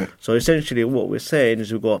job. Yeah. So essentially what we're saying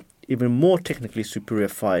is we've got even more technically superior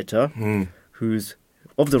fighter who's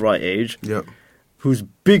of the right age, who's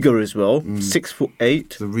bigger as well,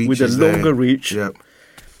 6'8", with a longer reach. Yeah.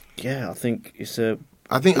 Yeah, I think it's a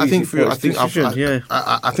I think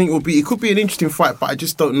it will be. It could be an interesting fight, but I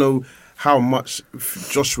just don't know how much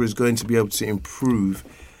Joshua is going to be able to improve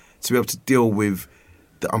to be able to deal with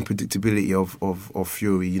the unpredictability of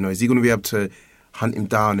Fury. You know, is he going to be able to hunt him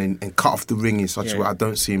down and cut off the ring in such a way? I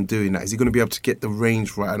don't see him doing that. Is he going to be able to get the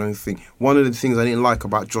range right? I don't think. One of the things I didn't like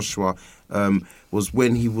about Joshua was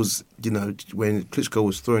when he was, you know, when Klitschko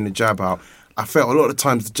was throwing the jab out, I felt a lot of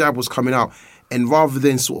times the jab was coming out, and rather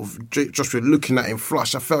than sort of Joshua looking at him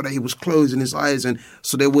flush, I felt that he was closing his eyes, and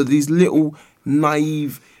so there were these little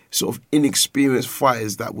naive, sort of inexperienced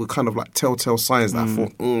fighters that were kind of like telltale signs that I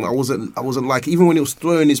thought I wasn't like, even when he was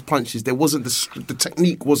throwing his punches, there wasn't the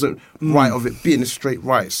technique wasn't right of it being a straight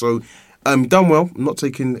right. So done well. I'm not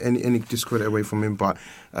taking any discredit away from him, but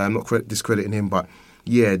I'm not discrediting him. But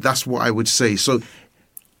yeah, that's what I would say. So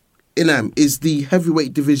Inam, is the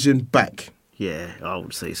heavyweight division back? Yeah, I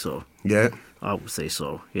would say so. Yeah, I would say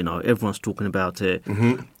so. You know, everyone's talking about it.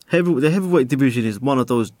 The heavyweight division is one of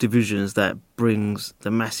those divisions that brings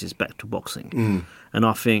the masses back to boxing. And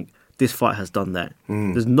I think this fight has done that.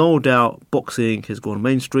 There's no doubt boxing has gone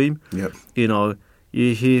mainstream. Yep. You know,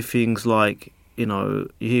 you hear things like, you know,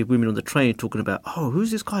 you hear women on the train talking about, oh,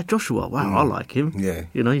 who's this guy Joshua? Wow, I like him. Yeah.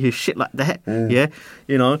 You know, you hear shit like that. Yeah.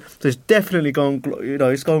 You know, so it's definitely gone, you know,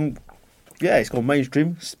 it's gone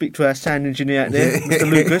mainstream. Speak to our sound engineer out there, Mr.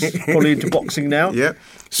 Lucas, probably into boxing now. Yeah.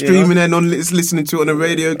 Streaming and listening to it on the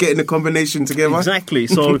radio, getting the combination together. Exactly.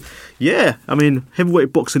 So, yeah, I mean,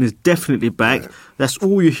 heavyweight boxing is definitely back. Yeah. That's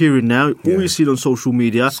all you're hearing now. All you see on social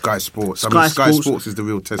media. Sky Sports. Sky Sports is the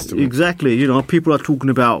real testament. Exactly. You know, people are talking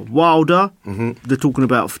about Wilder. They're talking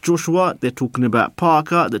about Joshua. They're talking about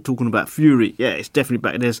Parker. They're talking about Fury. Yeah, it's definitely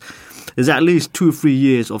back. There's at least 2 or 3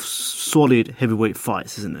 years of solid heavyweight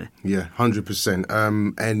fights, isn't there? Yeah, 100%.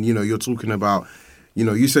 And, you know, you're talking about, you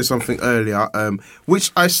know, you said something earlier,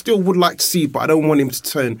 which I still would like to see, but I don't want him to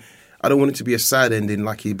turn, I don't want it to be a sad ending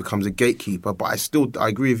like he becomes a gatekeeper. But I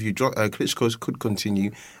agree with you, Klitschko could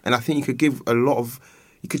continue. And I think you could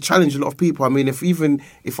you could challenge a lot of people. I mean,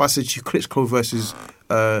 if I said you Klitschko versus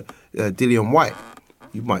Dillian White,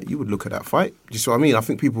 you would look at that fight. Do you see what I mean? I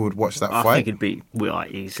think people would watch that fight. I think it'd beat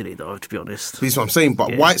White easily, though, to be honest. That's what I'm saying.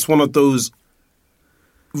 But White's one of those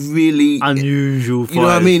really unusual fight. You know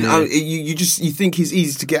what I mean? You think he's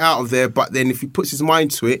easy to get out of there, but then if he puts his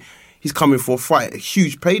mind to it, he's coming for a fight, a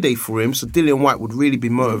huge payday for him. So Dillian Whyte would really be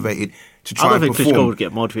motivated to try and perform. I don't think Klitschko would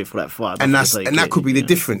get motivated for that fight. And that could be the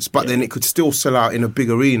difference. But then it could still sell out in a big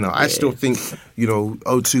arena. I still think,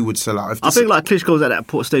 O2 would sell out. I think like Klitschko's at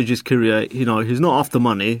that stage of his career, he's not after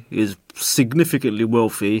money. He's significantly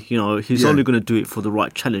wealthy. He's only going to do it for the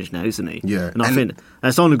right challenge now, isn't he? Yeah. And I think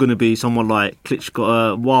that's only going to be someone like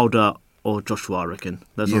Klitschko, Wilder or Joshua, I reckon.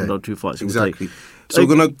 That's one of those two fights. Exactly. So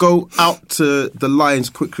we're going to go out to the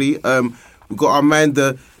Lions quickly. We've got our man,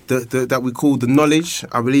 that we call the Knowledge.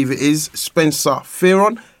 I believe it is Spencer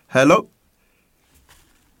Fearon. Hello.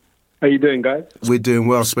 How you doing, guys? We're doing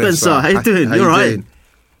well, Spencer. How you doing? You all right?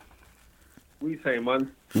 What are you saying,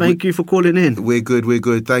 man? Thank you for calling in. We're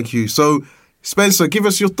good. Thank you. So, Spencer, give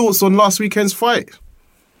us your thoughts on last weekend's fight.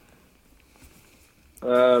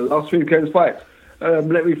 Last weekend's fight.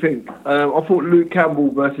 Let me think. I thought Luke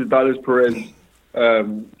Campbell versus Dallas Perez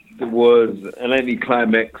was an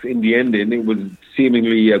anticlimax in the ending. It was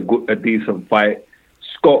seemingly a decent fight.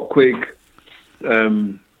 Scott Quigg,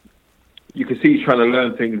 you can see he's trying to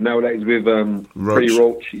learn things now that he's with Freddie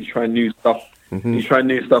Roach. He's trying new stuff. Mm-hmm. He's trying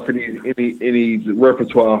new stuff in his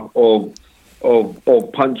repertoire of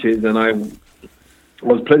punches, and I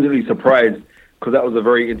was pleasantly surprised because that was a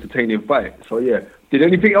very entertaining fight. So yeah. Did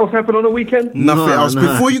anything else happen on the weekend? Nothing else.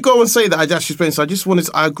 No. Before you go and say that, Spencer,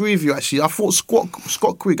 I agree with you, actually. I thought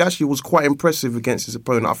Scott Quigg actually was quite impressive against his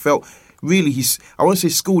opponent. I felt really, I won't say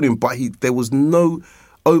schooled him, but there was no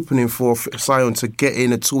opening for Sion to get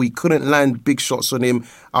in at all. He couldn't land big shots on him.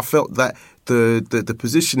 I felt that the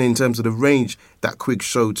positioning in terms of the range that Quigg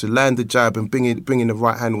showed to land the jab and bring in the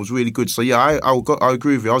right hand was really good. So, yeah, I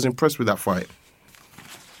agree with you. I was impressed with that fight.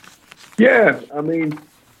 Yeah, I mean,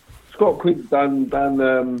 Scott Quigg's done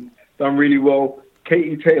really well.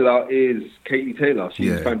 Katie Taylor.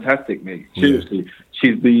 She's fantastic, mate. Seriously,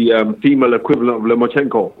 she's the female equivalent of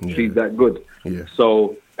Lomachenko. Yeah. She's that good. Yeah.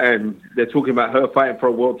 So, and they're talking about her fighting for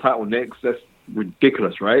a world title next. That's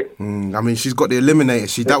ridiculous, right? I mean, she's got the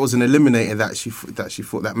eliminator. That was an eliminator that she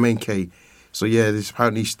fought, that main K. So yeah,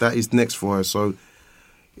 apparently that is next for her. So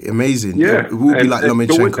amazing. Yeah, it will be like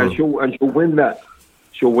Lomachenko. She'll win that.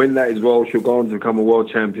 She'll win that as well. She'll go on to become a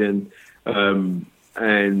world champion.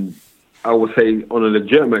 And I would say on a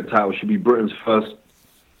legitimate title, she'll be Britain's first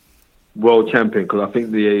world champion, because I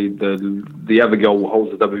think the other girl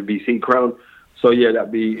holds the WBC crown. So yeah,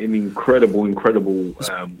 that'd be an incredible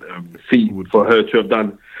feat for her to have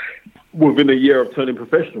done within a year of turning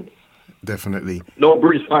professional. Definitely. No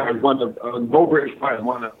British fighter has won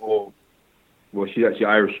well, she's actually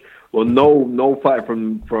Irish. Well, no fighter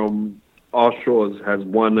from our shores has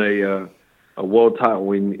won a world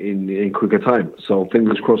title in quicker time. So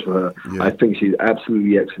fingers crossed for her. Yeah. I think she's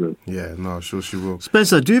absolutely excellent. Yeah, no, sure she will.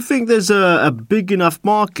 Spencer, do you think there's a big enough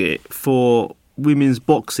market for women's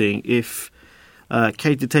boxing if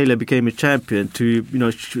Katie Taylor became a champion to,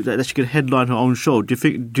 that she could headline her own show? Do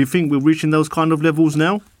you think we're reaching those kind of levels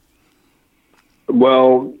now?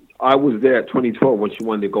 Well, I was there at 2012 when she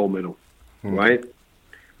won the gold medal, right?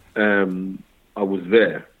 I was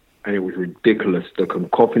there. And it was ridiculous, the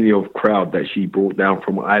cacophony of crowd that she brought down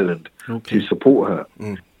from Ireland to support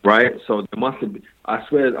her, right? So there must have been, I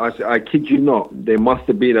swear, I kid you not, there must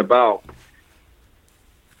have been about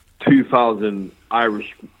 2,000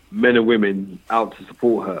 Irish men and women out to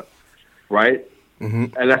support her, right?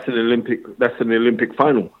 Mm-hmm. And that's an Olympic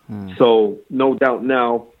final. So no doubt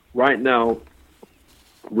right now,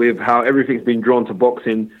 with how everything's been drawn to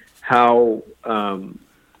boxing, how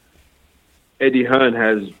Eddie Hearn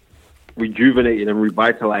has rejuvenated and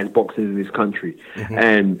revitalized boxing in this country,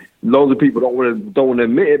 and loads of people don't want to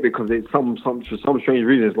admit it because it's for some strange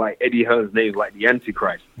reason it's like Eddie Hearn's name is like the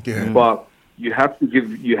Antichrist. Yeah. But you have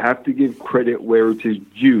to give credit where it is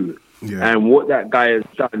due. Yeah. And what that guy has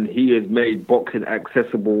done, he has made boxing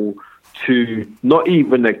accessible to not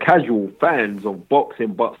even the casual fans of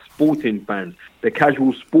boxing, but sporting fans. The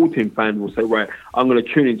casual sporting fan will say, right, I'm going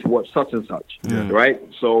to tune in to watch such and such, right?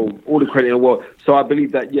 So all the credit in the world. So I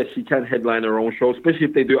believe that, yes, she can headline her own show, especially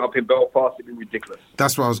if they do it up in Belfast. It'd be ridiculous.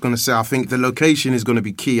 That's what I was going to say. I think the location is going to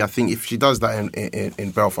be key. I think if she does that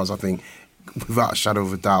in Belfast, I think without a shadow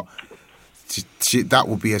of a doubt, that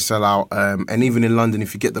will be a sellout. And even in London,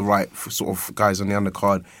 if you get the right sort of guys on the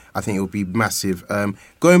undercard, I think it will be massive.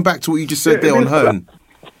 Going back to what you just said there on Hearn,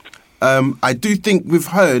 I do think with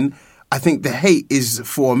Hearn, I think the hate is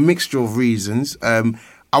for a mixture of reasons. I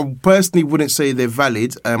personally wouldn't say they're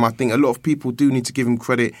valid. I think a lot of people do need to give him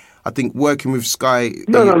credit. I think working with Sky...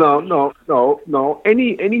 No.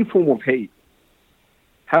 Any form of hate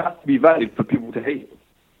has to be valid for people to hate.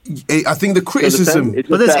 I think the criticism,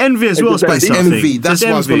 but there's envy as well, Spencer. Envy. That's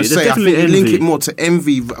what I was going to say. I think you link it more to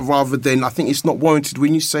envy rather than. I think it's not warranted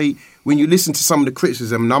when you listen to some of the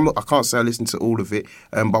criticism. And I can't say I listen to all of it,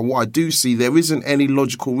 but what I do see, there isn't any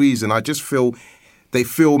logical reason. I just feel they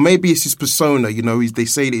feel maybe it's his persona. You know, they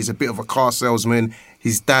say that he's a bit of a car salesman.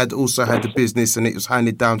 His dad also had the business, and it was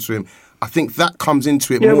handed down to him. I think that comes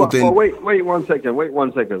into it more than. Wait 1 second. Wait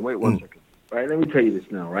 1 second. Right, let me tell you this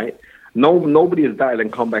now. Right. Nobody has died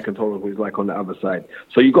and come back and told us what it's like on the other side.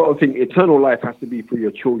 So you got to think eternal life has to be for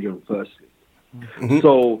your children firstly. Mm-hmm.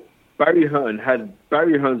 So Barry Hearn's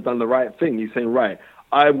done the right thing. He's saying, right,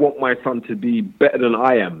 I want my son to be better than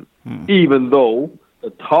I am, even though the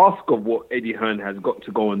task of what Eddie Hearn has got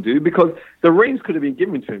to go and do, because the reins could have been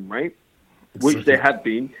given to him, right? Which they had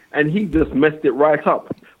been, and he just messed it right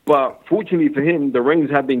up. But fortunately for him, the reins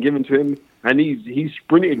have been given to him, and he's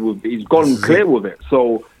sprinted with it. He's gone clear with it.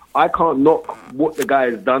 So I can't knock what the guy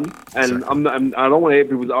has done, and I don't want to hear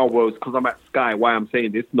people say, "Oh, well, it's because I'm at Sky why I'm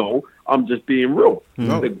saying this." No, I'm just being real.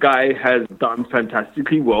 No. The guy has done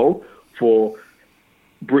fantastically well for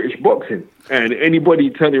British boxing, and anybody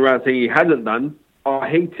turning around saying he hasn't done are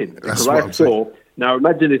hating. Because I saw. Now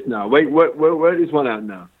imagine this. Now wait, where this one out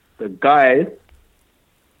now? The guy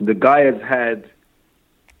has had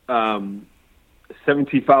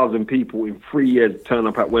 70,000 people in 3 years turn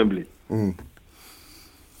up at Wembley.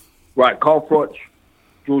 Right, Carl Froch,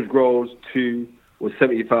 George Groves, 2 was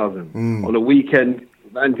 70,000. On the weekend,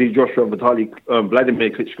 Anthony Joshua, Vladimir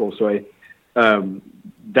Klitshcko,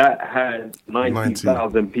 that had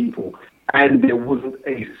 90,000 people. And there wasn't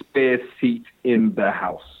a spare seat in the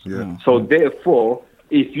house. Yeah. So therefore,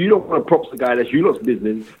 if you don't want to props the guy, that's you lot's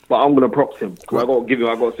business, but I'm going to props him. Because I got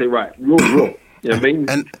to say, right, real. You know what I mean?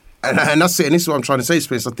 And that's it. And this is what I'm trying to say,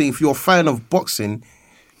 Spence. I think if you're a fan of boxing,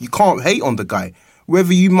 you can't hate on the guy.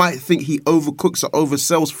 Whether you might think he overcooks or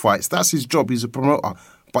oversells fights, that's his job. He's a promoter.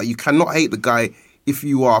 But you cannot hate the guy if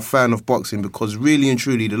you are a fan of boxing, because really and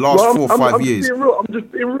truly, the last 4 or 5 years... I'm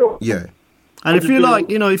just being real. Yeah. And if you like,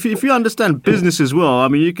 you know, if you understand business as well, I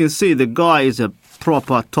mean, you can see the guy is a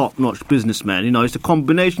proper top-notch businessman. You know, it's a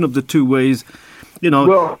combination of the two ways. You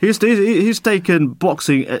know, he's taken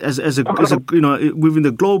boxing as a you know, within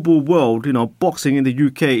the global world. You know, boxing in the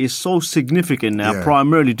UK is so significant now,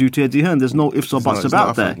 primarily due to Eddie Hearn. There's no ifs or buts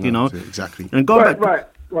about that. You know, exactly. And go back.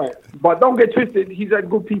 Right. But don't get twisted. He's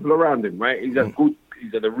had good people around him, right? He's had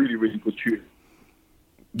a really, really good tutor.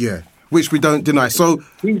 Yeah. Which we don't deny. So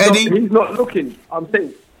Eddie, he's not looking. I'm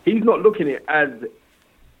saying he's not looking at it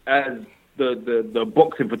as the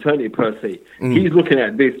boxing fraternity per se. He's looking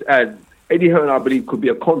at this as Eddie Hearn, I believe, could be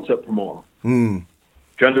a concert promoter. Do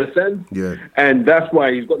you understand? Yeah. And that's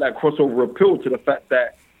why he's got that crossover appeal to the fact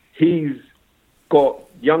that he's got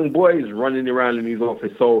young boys running around in his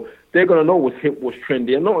office, so they're gonna know what's hip, what's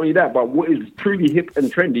trendy, and not only that, but what is truly hip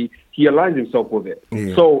and trendy, he aligns himself with it.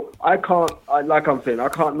 Yeah. So I can't knock it.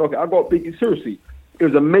 I got big. Seriously, it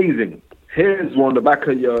was amazing. Hairs on the back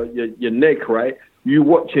of your neck, right? You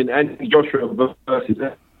watching Anthony Joshua versus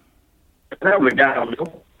that was a guy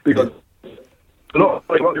because a lot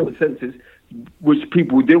of senses, which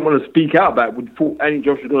people didn't want to speak out about, would thought Anthony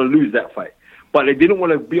Joshua was going to lose that fight, but they didn't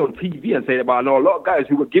want to be on TV and say that. But I know a lot of guys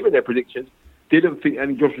who were giving their predictions didn't think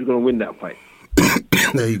Anthony Joshua was going to win that fight.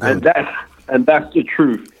 There you go. And that's the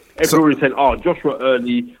truth. Everybody's saying, "Oh, Joshua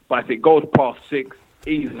early," but if it goes past 6,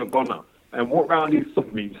 he's a goner. And what round he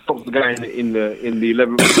stopped me? Stops the guy in the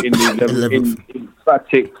 11th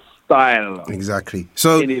emphatic style. Exactly.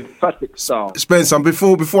 So in emphatic style. Spencer,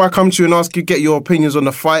 before I come to you and ask you get your opinions on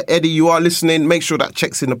the fight, Eddie, you are listening. Make sure that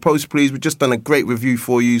checks in the post, please. We've just done a great review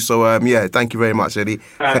for you. So thank you very much, Eddie.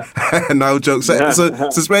 No joke. So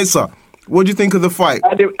Spencer, what do you think of the fight?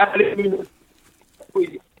 I didn't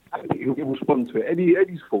respond to it.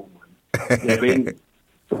 Eddie's cool, man. You know what I mean?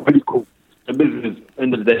 Eddie's cool. The business,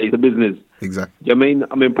 end of the day, it's a business. Exactly. You know what I mean?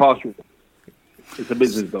 I'm impartial. It's a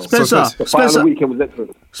business, though. Spencer, the fight on the weekend was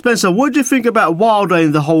excellent. Spencer, what do you think about Wilder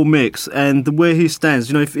in the whole mix and where he stands?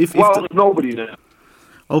 You know, if Wilder's nobody now.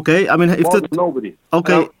 Okay, I mean, if Wilder's nobody.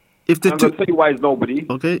 Okay, I'm going to tell you why he's nobody.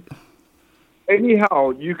 Okay. Anyhow,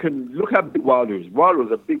 you can look how big Wilder is.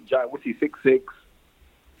 Wilder's a big giant. What's he, 6'6"? You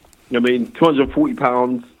know what I mean? 240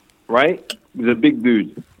 pounds, right? He's a big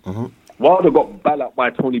dude. Wilder got battled up by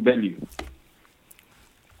Tony Bellew.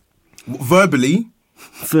 Verbally?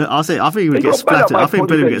 I think he would get splattered. I think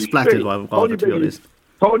Bellew would get splattered by Wilder, to be honest.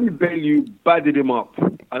 Tony Bellew battered him up.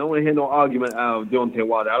 I don't want to hear no argument out of Deontay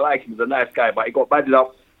Wilder. I like him. He's a nice guy, but he got battered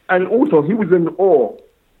up. And also, he was in awe.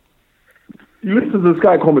 You listen to the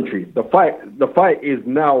Sky commentary. The fight is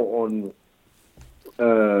now on...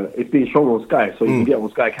 it's being shown on Sky, so you can get on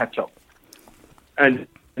Sky catch-up. And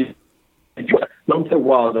Deontay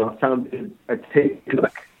Wilder sounded a take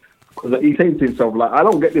back. Because he's saying to himself, like, I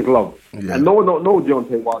don't get this love. Yeah. And no one don't know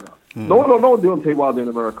Deontay Wilder. No one don't know Deontay Wilder in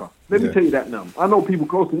America. Let me tell you that now. I know people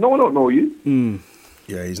close to. No one don't know you.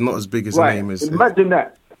 Yeah, he's not as big as a name as. Imagine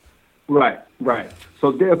that. Right.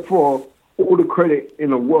 So therefore, all the credit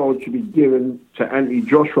in the world should be given to Anthony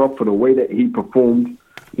Joshua for the way that he performed.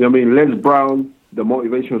 You know what I mean? Les Brown, the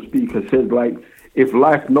motivational speaker, said, like, if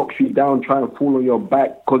life knocks you down, try and fall on your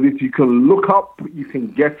back. Because if you can look up, you can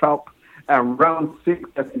get up. And round 6,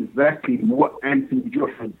 that's exactly what Anthony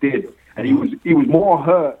Joshua did. And he was more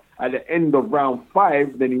hurt at the end of round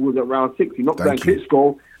 5 than he was at round 6. He knocked down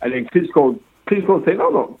Klitschko, and then Klitschko said,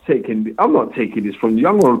 I'm not taking this from you.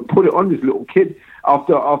 I'm going to put it on this little kid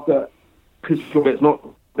after Klitschko gets knocked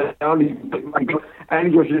down.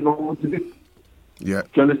 Anthony Joshua didn't know what to do. Yeah. Do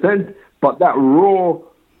you understand? But that raw,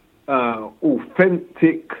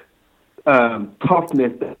 authentic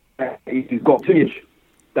toughness that he's got finish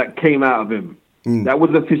that came out of him. That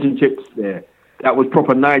was the fish and chips there. That was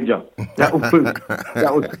proper Niger. That was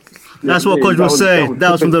that's what Coach was saying.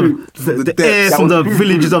 That was from the air from the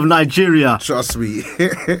villages of Nigeria. Trust me.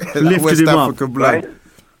 Lifted West him Africa up. blood.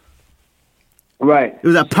 Right. It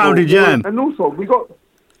was that pounded yam. And also we got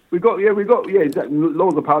exactly,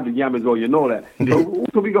 loads of pounded yam as well, you know that. So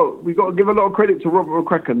also we got to give a lot of credit to Robert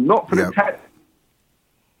McCracken, not for the tactics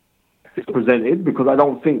presented, because I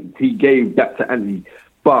don't think he gave that to Anthony.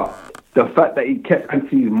 But the fact that he kept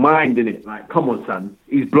Anthony's mind in it, like, come on, son,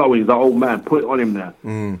 he's blowing, he's an old man, put it on him now.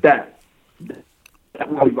 That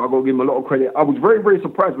I've got to give him a lot of credit. I was very, very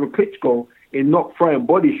surprised with Klitschko in not throwing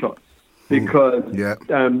body shots, because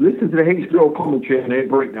listen to the HBO commentary and their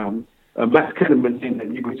breakdown. Matt Kellerman saying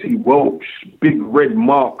that you could see Welch big red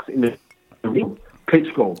marks in the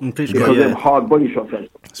Klitschko because of them hard body shots.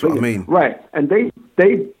 That's what I mean. Right, and they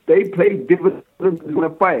played dividends in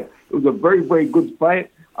the fight. It was a very, very good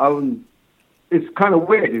fight. It's kind of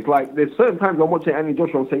weird. It's like there's certain times I'm watching Anthony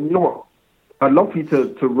Joshua, I'm saying, you know what, I'd love you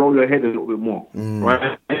to roll your head a little bit more,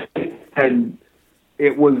 right? And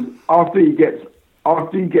it was after he gets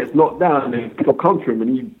knocked down, and people come to him, and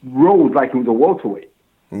he rolled like he was a welterweight.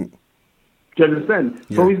 Do you understand?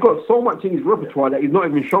 Yeah. So he's got so much in his repertoire that he's not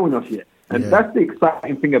even showing us yet, and that's the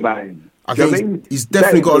exciting thing about him. I think he's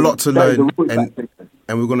definitely got a lot to learn,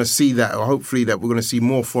 and we're going to see that, or hopefully that we're going to see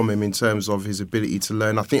more from him in terms of his ability to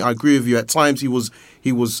learn. I think I agree with you. At times he was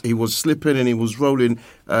slipping and he was rolling,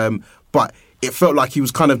 but it felt like he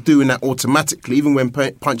was kind of doing that automatically, even when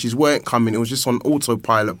punches weren't coming. It was just on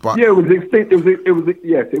autopilot. But it was instinct. It was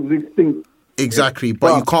instinct. Exactly,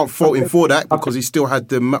 but you can't fault him for that, because he still had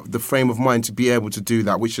the frame of mind to be able to do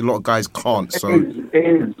that, which a lot of guys can't. So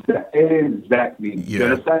exactly. Yeah. You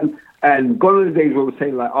understand? And gone are the days where we're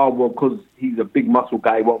saying like, oh well, because he's a big muscle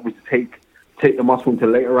guy, what we take the muscle into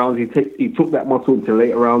later rounds. He took that muscle into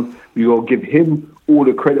later rounds. We will give him all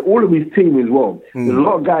the credit, all of his team as well. There's a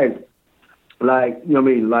lot of guys like, you know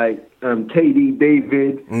what I mean, like KD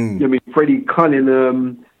David, you know what I mean, Freddie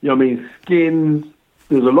Cunningham, you know what I mean, Skins.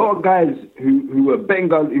 There's a lot of guys who are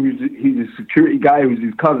Bengal. He's a security guy who's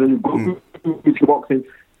his cousin who's boxing.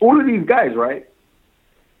 All of these guys, right?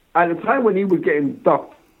 At the time when he was getting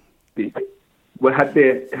stuffed, had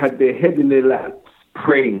their head in their laps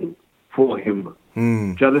praying for him.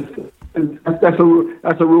 That's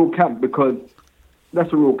a real camp, because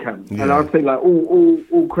that's a real camp. And I'd say like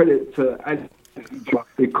all credit to Anthony,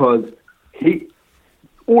 because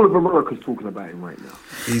all of America's talking about him right now.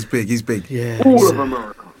 He's big. Yeah. All of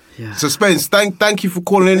America. Yeah. So Spence, thank you for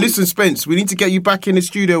calling in. Listen, Spence, we need to get you back in the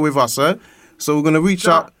studio with us, sir. So we're going to reach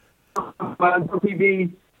out. Man,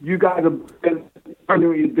 TV, you guys are doing what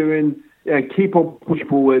you're doing. Yeah, keep on pushing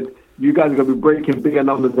forward. You guys are going to be breaking bigger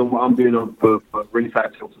numbers than what I'm doing for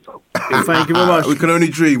Ringside Toe-to-Toe. Thank you very much. We can only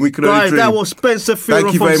dream. Guys, that was Spencer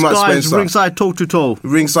Fearon from Sky's Ringside Toe-to-Toe.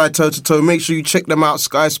 Ringside Toe-to-Toe. Make sure you check them out.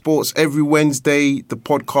 Sky Sports every Wednesday. The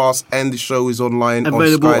podcast and the show is online.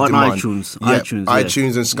 Available on Sky on Demand. iTunes.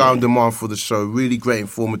 iTunes and Sky On Demand for the show. Really great,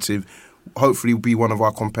 informative. Hopefully will be one of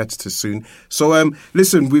our competitors soon. So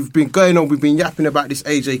listen, we've been going on, we've been yapping about this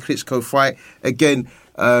AJ Klitschko fight. Again,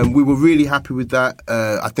 we were really happy with that.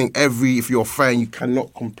 I think if you're a fan, you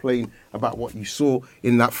cannot complain about what you saw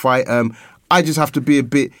in that fight. I just have to be a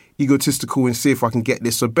bit egotistical and see if I can get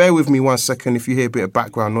this. So bear with me 1 second if you hear a bit of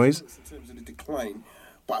background noise. In terms of the decline,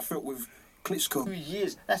 but I felt with Klitschko 2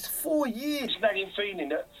 years. That's 4 years. Nagging feeling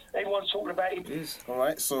that everyone's talking about it. It is. All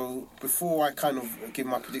right, so before I kind of give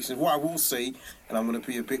my predictions, what I will say, and I'm going to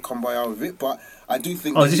be a bit kumbaya with it, but I do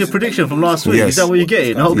think... Oh, is this your prediction from last week? Yes. Is that what you're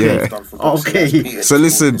getting? Okay. Yeah. Okay. So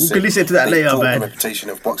listen... We can listen to that later, man. The reputation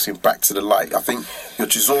of boxing back to the light. I think your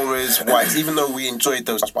Chisores, Whites, even though we enjoyed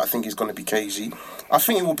those, but I think it's going to be cagey. I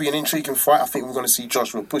think it will be an intriguing fight. I think we're going to see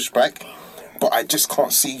Joshua push back, but I just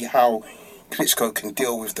can't see how Klitschko can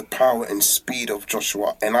deal with the power and speed of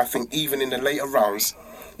Joshua. And I think even in the later rounds,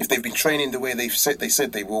 if they've been training the way they said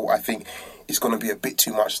they will, I think it's going to be a bit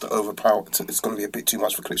too much to overpower. It's going to be a bit too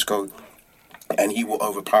much for Klitschko, and he will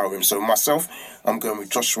overpower him. So myself, I'm going with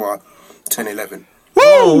Joshua 10-11.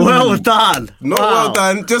 Woo! Well done. Not well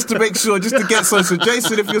done. Just to make sure, just to get so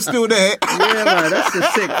Jason, if you're still there. Yeah, man, that's a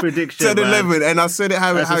sick prediction. 10-11, and I said it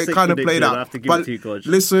how it kind of played out. I have to give but it to you, Coach.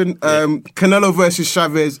 Listen, Canelo versus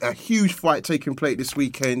Chavez, a huge fight taking place this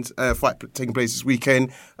weekend. I'm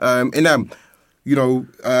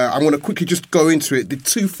going to quickly just go into it. The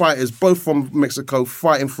two fighters, both from Mexico,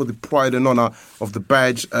 fighting for the pride and honor of the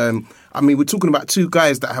badge. We're talking about two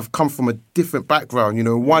guys that have come from a different background. You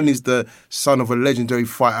know, one is the son of a legendary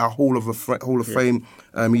fighter, Hall of Fame.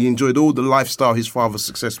 He enjoyed all the lifestyle his father's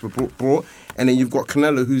success brought. And then you've got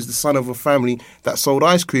Canelo, who's the son of a family that sold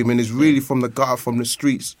ice cream and is really from the gutter, from the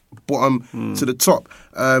streets, bottom to the top.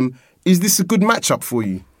 Is this a good matchup for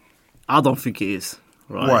you? I don't think it is.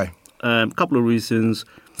 Right? Why? A couple of reasons.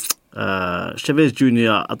 Chavez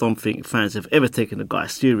Jr., I don't think fans have ever taken the guy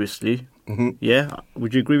seriously. Mm-hmm. Yeah?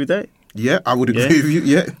 Would you agree with that? Yeah, I would agree with you,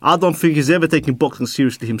 yeah. I don't think he's ever taken boxing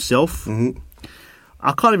seriously himself. Mm-hmm.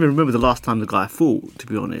 I can't even remember the last time the guy fought, to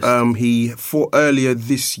be honest. He fought earlier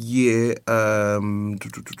this year. Who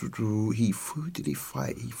did he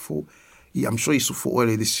fight? He fought... Yeah, I'm sure he fought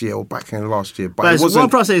earlier this year or back in last year. But it wasn't... What I'm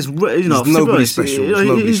trying to say is, nobody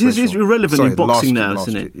special. He's irrelevant in boxing now,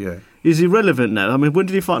 isn't it? Yeah. He's irrelevant now. I mean, when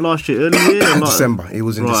did he fight last year? Early year? December. It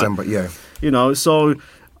was in December, yeah. So...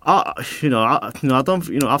 I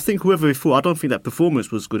think whoever he fought, I don't think that performance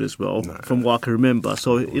was good as well, from what I can remember.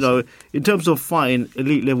 So, in terms of fighting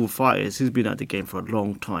elite level fighters, he's been at the game for a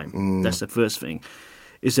long time. That's the first thing.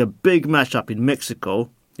 It's a big matchup in Mexico.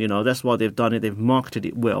 That's why they've done it. They've marketed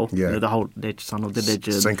it well. Yeah. The whole son of the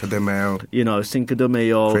legend. Cinco de Mayo. Cinco de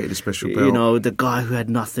Mayo. Created a special belt. The guy who had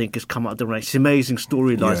nothing has come out of the ranks. It's amazing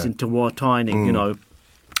storylines into war timing,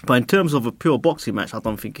 But in terms of a pure boxing match, I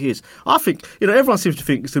don't think it is. I think, everyone seems to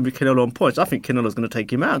think it's going to be Canelo on points. I think Canelo's going to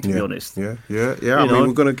take him out, to be honest. Yeah. I mean,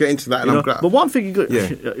 we're going to get into that. And I'm glad. But one thing you got,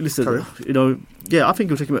 listen, I think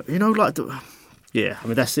he'll take him out.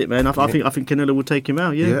 That's it, man. I think Canelo will take him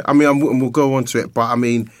out, Yeah, I mean, we'll go on to it. But, I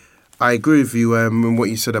mean, I agree with you in what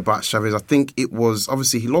you said about Chavez. I think it was,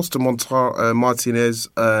 obviously, he lost to Martinez.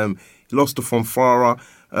 He lost to Fonfara.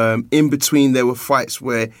 In between, there were fights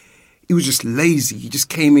where he was just lazy. He just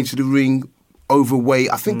came into the ring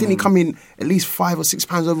overweight. I think didn't he come in at least 5 or 6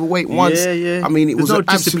 pounds overweight once? Yeah. I mean, it was no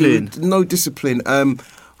discipline.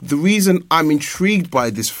 The reason I'm intrigued by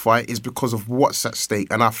this fight is because of what's at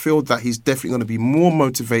stake, and I feel that he's definitely going to be more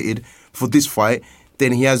motivated for this fight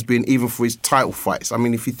than he has been even for his title fights. I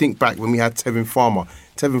mean, if you think back when we had Tevin Farmer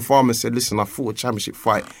said, "Listen, I fought a championship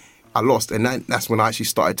fight. I lost," and that's when I actually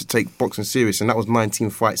started to take boxing serious, and that was 19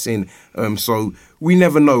 fights in. So we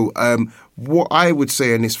never know. What I would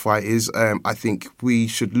say in this fight is I think we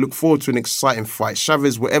should look forward to an exciting fight.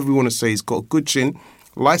 Chavez, whatever you want to say, he's got a good chin,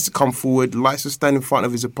 likes to come forward, likes to stand in front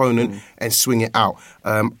of his opponent and swing it out.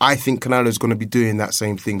 I think Canelo is going to be doing that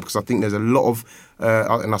same thing because I think there's a lot of,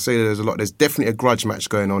 and I say there's definitely a grudge match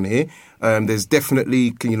going on here. There's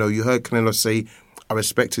definitely, you heard Canelo say, I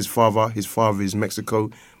respect his father. His father is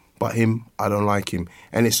Mexico. But him, I don't like him.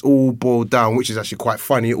 And it's all boiled down, which is actually quite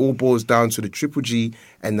funny. It all boils down to the Triple G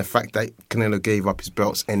and the fact that Canelo gave up his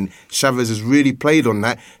belts. And Chavez has really played on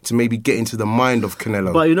that to maybe get into the mind of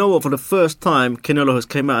Canelo. But you know what? For the first time, Canelo has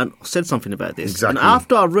came out and said something about this. Exactly. And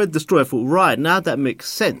after I read the story, I thought, right, now that makes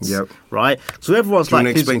sense. Yep. Right? So everyone's Do you like...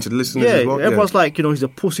 want to explain to the listeners as well? Everyone's like, he's a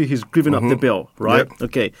pussy, he's given up the belt, right? Yep.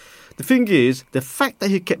 Okay. The thing is, the fact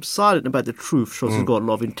that he kept silent about the truth shows he's got a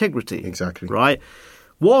lot of integrity. Exactly. Right?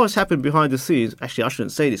 What has happened behind the scenes, actually I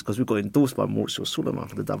shouldn't say this because we got endorsed by Mauricio Suleiman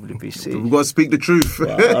for the WBC. We've got to speak the truth.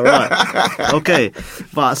 Well, all right. Okay.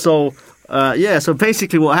 But so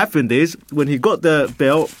basically what happened is when he got the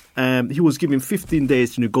belt, he was given 15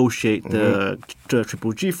 days to negotiate the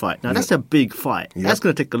Triple G fight. Now, that's a big fight. Yep. That's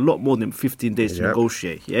going to take a lot more than 15 days to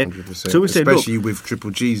negotiate. Yeah. 100%. So we said, especially with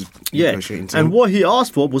Triple G's negotiating team. And what he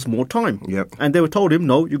asked for was more time. Yep. And they were told him,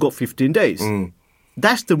 no, you got 15 days.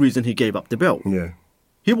 That's the reason he gave up the belt. Yeah.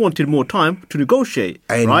 He wanted more time to negotiate,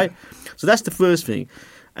 right? So that's the first thing.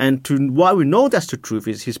 And why we know that's the truth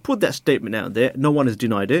is he's put that statement out there. No one has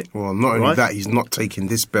denied it. Well, not only that, he's not taking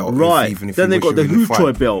this belt. Right. Even if then they got the Hu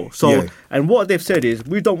Choi belt. So, yeah. and what they've said is,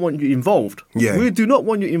 we don't want you involved. Yeah. We do not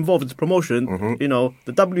want you involved in the promotion. You know,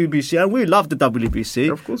 the WBC, and we love the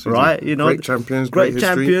WBC. Of course, right? You know, great champions,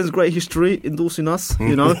 great history, endorsing us.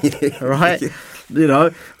 You know, right? You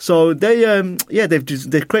know, so they've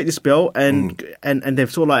created this belt and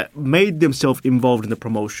they've sort of like made themselves involved in the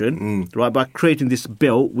promotion, right, by creating this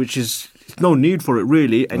belt, which is no need for it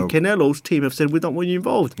really. And Canelo's team have said, we don't want you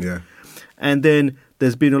involved. Yeah, and then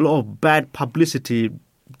there's been a lot of bad publicity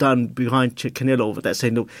done behind Canelo over that,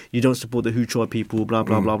 saying, look, you don't support the Hu Choi people, blah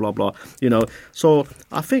blah blah blah blah. You know, so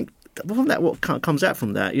I think. From that, what comes out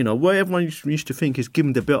from that, you know, where everyone used to think is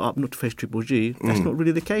giving the belt up not to face Triple G, that's not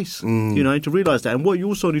really the case. You know, to realise that. And what you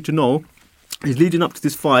also need to know is, leading up to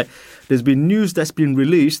this fight, there's been news that's been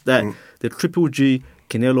released that the Triple G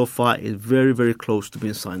Canelo fight is very, very close to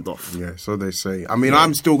being signed off. Yeah, so they say. I mean,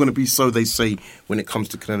 I'm still going to be so they say when it comes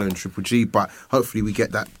to Canelo and Triple G, but hopefully we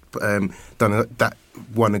get that done. That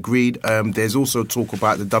one agreed. There's also talk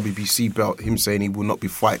about the WBC belt, him saying he will not be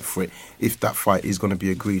fighting for it if that fight is going to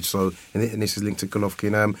be agreed. So, and this is linked to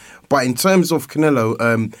Golovkin. But in terms of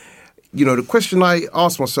Canelo, you know, the question I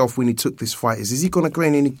asked myself when he took this fight is he going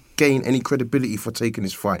to gain any credibility for taking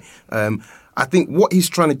this fight? I think what he's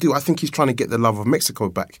trying to do, I think he's trying to get the love of Mexico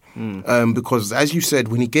back. Because, as you said,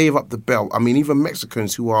 when he gave up the belt, I mean, even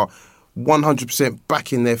Mexicans who are 100%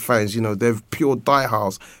 backing their fans, you know, they're pure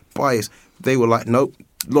diehards, biased, they were like, nope,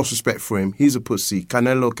 lost respect for him. He's a pussy.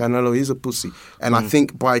 Canelo, he's a pussy. And I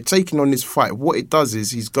think by taking on this fight, what it does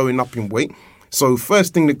is he's going up in weight. So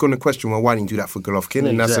first thing they're going to question, well, why didn't you do that for Golovkin?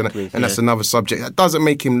 And that's another subject. That doesn't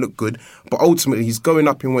make him look good. But ultimately, he's going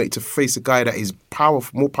up in weight to face a guy that is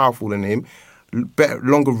more powerful than him, better,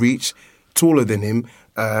 longer reach, taller than him.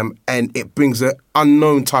 And it brings an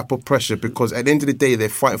unknown type of pressure because at the end of the day, they're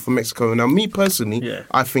fighting for Mexico. Now, me personally,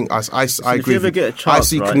 I think I agree. I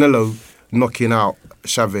see Canelo knocking out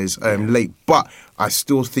Chavez late, but I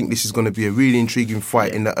still think this is going to be a really intriguing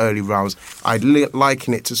fight in the early rounds. I'd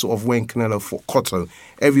liken it to sort of when Canelo fought Cotto.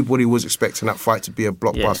 Everybody was expecting that fight to be a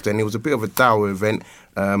blockbuster, and it was a bit of a dour event.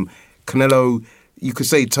 Canelo, you could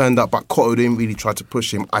say, turned up, but Cotto didn't really try to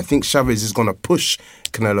push him. I think Chavez is going to push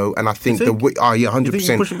Canelo, and I think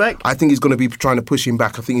 100%. I think he's going to be trying to push him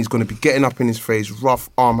back. I think he's going to be getting up in his face, rough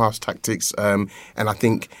armhouse tactics, and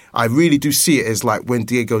I really do see it as like when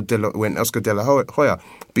Oscar De La Hoya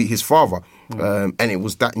beat his father. And it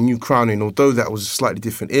was that new crowning, although that was slightly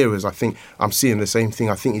different eras. I think I'm seeing the same thing.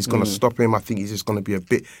 I think he's going to stop him. I think he's just going to be a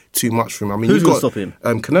bit too much for him. I mean, who's going to stop him?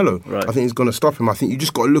 Canelo. Right. I think he's going to stop him. I think you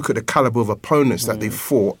just got to look at the caliber of opponents that they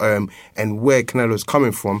fought and where Canelo's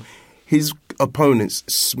coming from. His opponents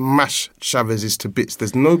smash Chavez's to bits.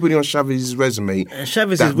 There's nobody on Chavez's resume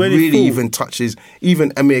that really even touches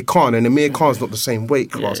even Amir Khan, and Amir Khan's not the same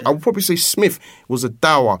weight class. I would probably say Smith was a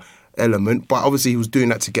dour element, but obviously he was doing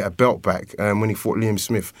that to get a belt back when he fought Liam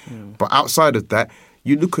Smith. But outside of that,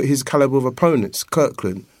 you look at his caliber of opponents: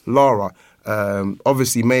 Kirkland, Lara,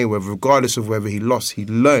 obviously Mayweather. Regardless of whether he lost, he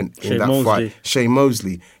learned in that fight. Shane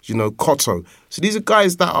Mosley, you know, Cotto. So these are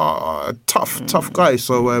guys that are tough guys.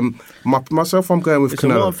 So myself, I'm going with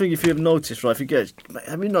Canelo. One thing, if you have noticed, right?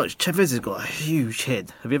 Have you noticed Chavez has got a huge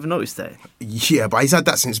head? Have you ever noticed that? Yeah, but he's had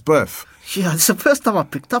that since birth. Yeah, it's the first time I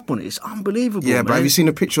picked up on it. It's unbelievable. Yeah, man. But have you seen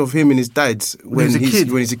a picture of him and his dad's when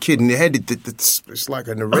he's a kid? And the head, it's like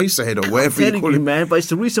an eraser head or whatever you call it. Man, but it's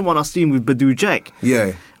the recent one I've seen with Badu Jack.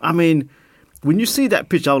 Yeah. I mean, when you see that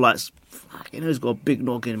picture, I was like, you know, he's got a big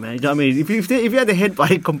noggin, man. You know what I mean? If you had a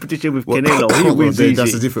head-by-head competition with Canelo, he wins easy.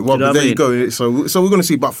 That's a different one. But there you go. So we're going to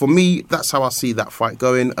see. But for me, that's how I see that fight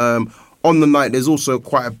going. On the night, there's also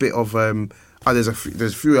quite a bit of... there's a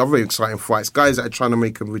few other exciting fights. Guys that are trying to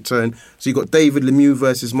make a return. So you got David Lemieux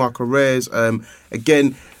versus Marco Reyes.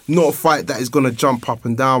 Again, not a fight that is going to jump up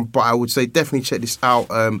and down, but I would say definitely check this out.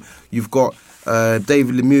 You've got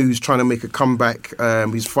David Lemieux who's trying to make a comeback.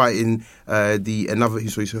 He's fighting he'll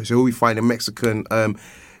be fighting a Mexican.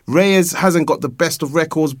 Reyes hasn't got the best of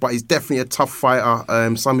records, but he's definitely a tough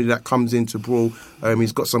fighter. Somebody that comes in to brawl.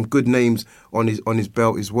 He's got some good names on his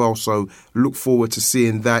belt as well. So look forward to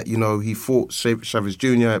seeing that. You know, he fought Chavez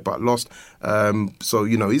Jr. but lost. So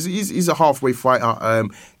you know, he's a halfway fighter.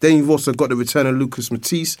 Then you've also got the return of Lucas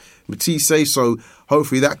Matisse. So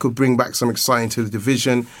hopefully that could bring back some exciting to the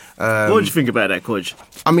division. What do you think about that, Coach?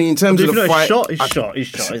 I mean, in terms of the fight, he's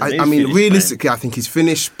shot. I mean, realistically, man. I think he's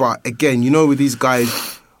finished. But again, you know, with these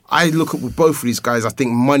guys. I look at both of these guys. I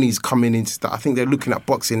think money's coming into that. I think they're looking at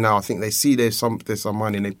boxing now. I think they see there's some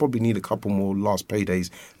money, and they probably need a couple more last paydays.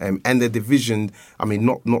 And their division, I mean,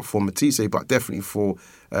 not for Matisse, but definitely for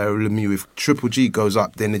Lemieux. If Triple G goes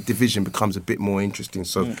up, then the division becomes a bit more interesting.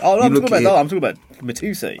 So I'm talking about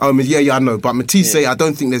Matisse. I know. But Matisse, I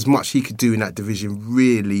don't think there's much he could do in that division,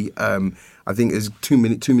 really. I think there's too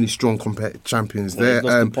many strong champions there. He's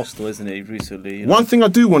lost Impostor, isn't he, recently? You know? One thing I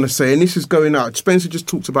do want to say, and this is going out, Spencer just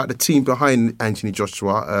talked about the team behind Anthony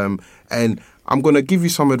Joshua, and I'm going to give you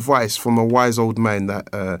some advice from a wise old man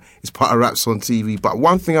that is part of Raps on TV. But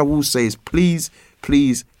one thing I will say is please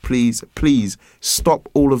stop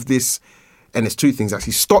all of this. And there's two things,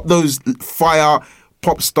 actually. Stop those fire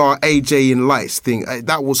pop star AJ in lights thing.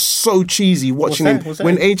 That was so cheesy watching him.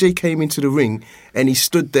 When AJ came into the ring and he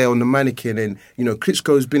stood there on the mannequin, and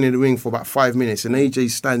Klitschko's been in the ring for about 5 minutes and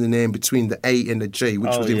AJ's standing there in between the A and the J,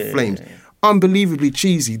 which was in flames. Yeah. Unbelievably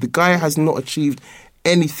cheesy. The guy has not achieved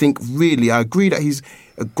anything really. I agree that he's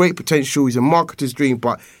a great potential, he's a marketer's dream,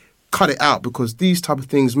 but cut it out, because these type of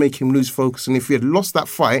things make him lose focus. And if he had lost that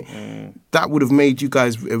fight, that would have made you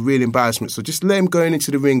guys a real embarrassment. So just let him go into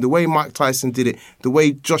the ring the way Mike Tyson did it, the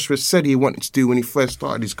way Joshua said he wanted to do when he first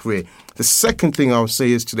started his career. The second thing I would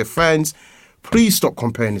say is to the fans, please stop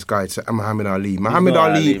comparing this guy to Muhammad Ali. Muhammad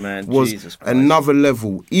Ali was another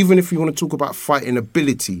level. Even if you want to talk about fighting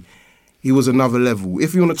ability, he was another level.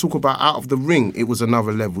 If you want to talk about out of the ring, it was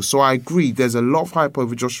another level. So I agree, there's a lot of hype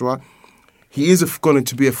over Joshua. He is going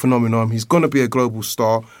to be a phenomenon. He's going to be a global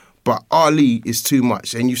star. But Ali is too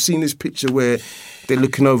much. And you've seen this picture where they're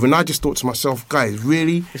looking over. And I just thought to myself, guys,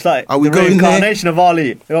 really? It's like are we the going reincarnation of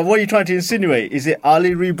Ali. What are you trying to insinuate? Is it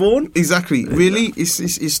Ali reborn? Exactly. Really?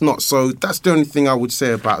 It's not. So that's the only thing I would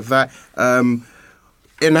say about that.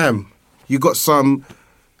 Inam, you got some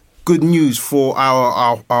good news for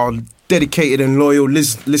our dedicated and loyal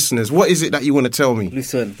listeners. What is it that you want to tell me?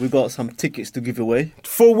 Listen, we've got some tickets to give away.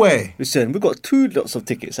 For where? Listen, we've got 2 lots of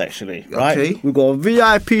tickets, actually. Right? Okay. We've got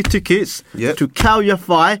VIP tickets to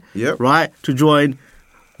Calify, right, to join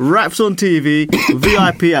Raps on TV,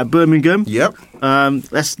 VIP at Birmingham. Yep.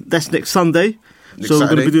 That's next Sunday. So we're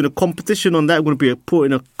going to be doing a competition on that. We're going to be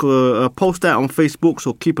putting a post out on Facebook,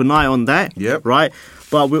 so keep an eye on that. Yep. Right?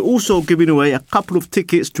 But we're also giving away a couple of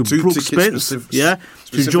tickets to Brooke Spence.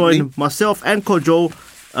 To join myself and Kojo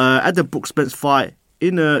at the Brooke Spence fight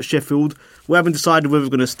in Sheffield. We haven't decided whether we're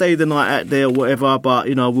going to stay the night out there or whatever, but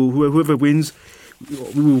whoever wins,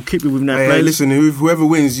 we will keep you within that place. Hey, listen, whoever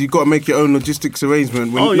wins, you've got to make your own logistics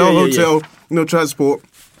arrangement. Hotel, no transport.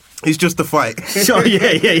 It's just a fight. Sure,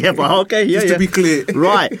 but okay, just to be clear.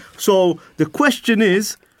 Right. So the question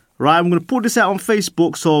is, right, I'm going to put this out on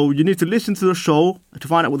Facebook, so you need to listen to the show to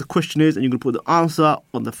find out what the question is, and you're going to put the answer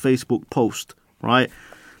on the Facebook post, right?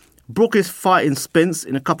 Brooke is fighting Spence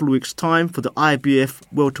in a couple of weeks' time for the IBF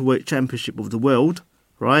Welterweight Championship of the World,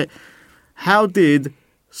 right? How did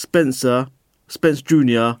Spence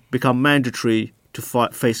Jr. become mandatory to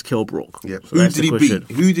face Kell Brook? Yep. So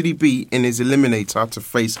Who did he beat in his eliminator to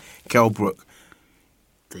face Kell Brook?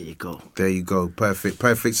 There you go.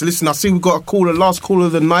 Perfect. So listen, I see we've got a caller, last caller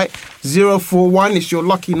of the night, 041. It's your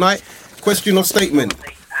lucky night. Question or statement?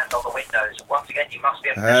 And on the windows. Once again, you must be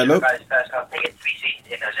a Hello. first class ticket to be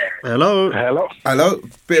seated in those areas. Hello.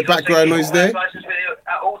 Bit of background noise there. License with you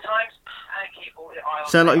at all times. And keep all the eye on.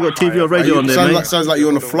 Sound like you got TV or radio on there, mate. Sounds like you're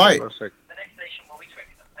on a flight. The next station will be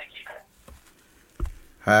Twickenham. Thank you.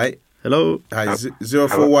 Hi. Hello. Hi.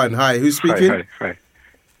 041. Hi. Who's speaking? Hi.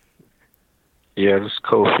 Yeah, this is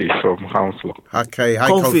Kofi from Hounslow. Okay, hi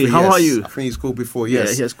Kofi. How are you? I think he's called before,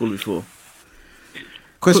 yes. Yeah, he has called before.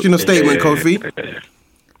 Question or statement, Kofi?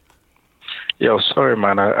 Yeah, sorry,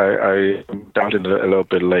 man. I downed in a little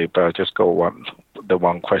bit late, but I just got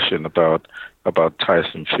one question about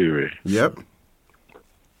Tyson Fury. Yep.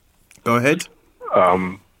 Go ahead.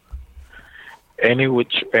 Any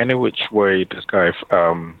which way this guy,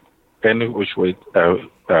 any which way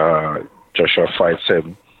Joshua fights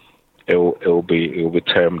him, it'll be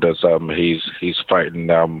termed as he's fighting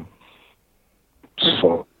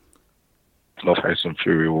for no Tyson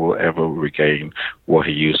Fury will ever regain what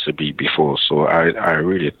he used to be before. So I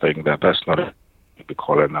really think that's not a be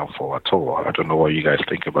calling out for at all. I don't know what you guys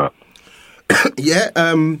think about.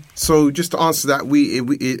 So just to answer that, we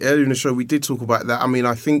earlier in the show we did talk about that. I mean,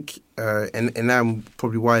 I think and Nam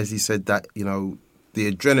probably wisely said that, the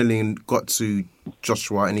adrenaline got to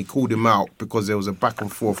Joshua and he called him out because there was a back and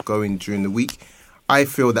forth going during the week. I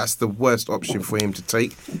feel that's the worst option for him to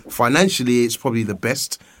take. Financially, it's probably the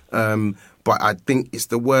best, but I think it's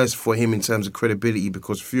the worst for him in terms of credibility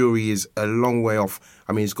because Fury is a long way off.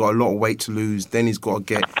 I mean, he's got a lot of weight to lose. Then he's got to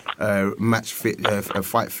get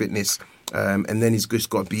fight fitness, and then he's just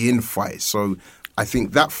got to be in fight. So I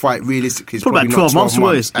think that fight realistically is probably not 12 months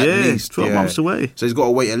away. At least. 12 months away. So he's got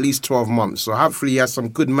to wait at least 12 months. So hopefully he has some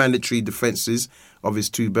good mandatory defences. of his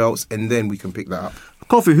 2 belts, and then we can pick that up.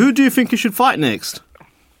 Kofi, who do you think he should fight next?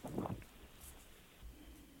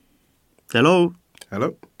 Hello?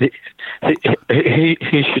 He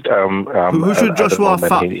should. Who should Joshua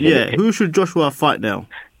fight? Who should Joshua fight now?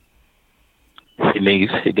 He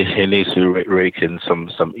needs to rake in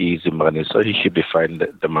some easy money, so he should be fighting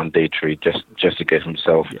the mandatory just to get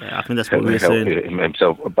himself. Yeah, I think that's what we're saying.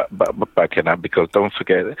 Himself back in that, because don't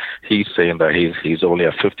forget, he's saying that he's only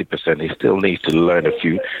at 50%. He still needs to learn a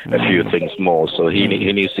few things more. So he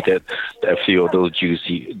needs to get a few of those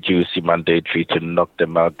juicy mandatory to knock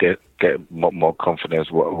them out, get more confidence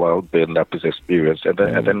while building up his experience, and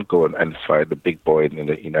then go and fight the big boy in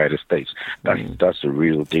the United States. That's the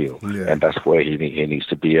real deal, and that's where he needs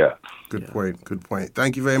to be at. Good point.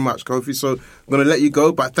 Thank you very much, Kofi. So I'm going to let you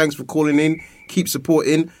go, but thanks for calling in. Keep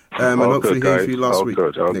supporting, and hopefully hear from you last week.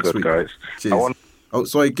 Next week. Guys. Cheers.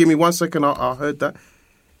 Sorry, give me 1 second. I heard that.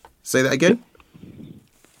 Say that again.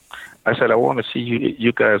 I said I want to see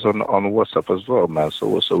you guys on WhatsApp as well, man.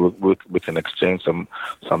 So we can exchange some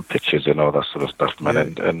pictures and all that sort of stuff,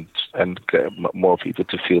 man, and get more people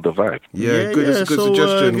to feel the vibe. Good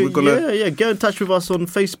suggestion. We're gonna get in touch with us on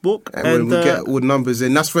Facebook, and we'll get all the numbers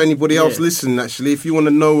in. That's for anybody else listening. Actually, if you want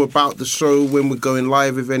to know about the show when we're going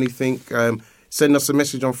live, if anything. Send us a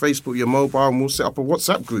message on Facebook, your mobile, and we'll set up a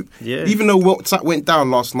WhatsApp group. Yeah. Even though WhatsApp went down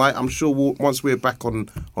last night, I'm sure once we're back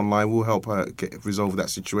online, we'll help her resolve that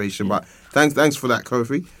situation. But thanks for that,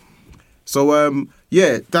 Kofi. So,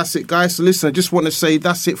 that's it, guys. So, listen, I just want to say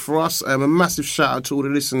that's it for us. A massive shout out to all the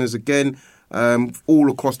listeners again, all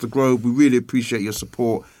across the globe. We really appreciate your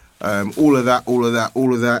support. All of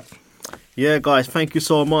that. Yeah, guys, thank you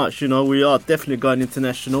so much. We are definitely going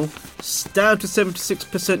international. It's down to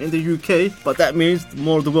 76% in the UK, but that means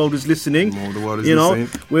more of the world is listening.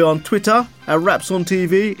 We're on Twitter at Raps on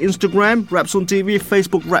TV, Instagram Raps on TV,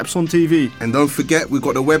 Facebook Raps on TV. And don't forget, we've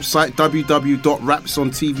got the website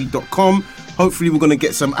www.rapsontv.com. Hopefully, we're going to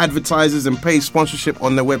get some advertisers and paid sponsorship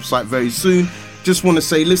on the website very soon. Just want to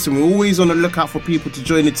say, listen, we're always on the lookout for people to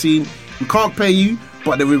join the team. We can't pay you,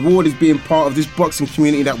 but the reward is being part of this boxing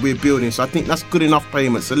community that we're building. So I think that's good enough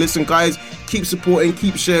payment. So listen, guys, keep supporting,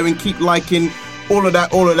 keep sharing, keep liking, all of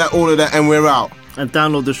that, and we're out. And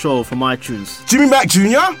download the show from iTunes. Jimmy Mac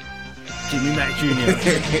Jr. Jimmy Mac Jr.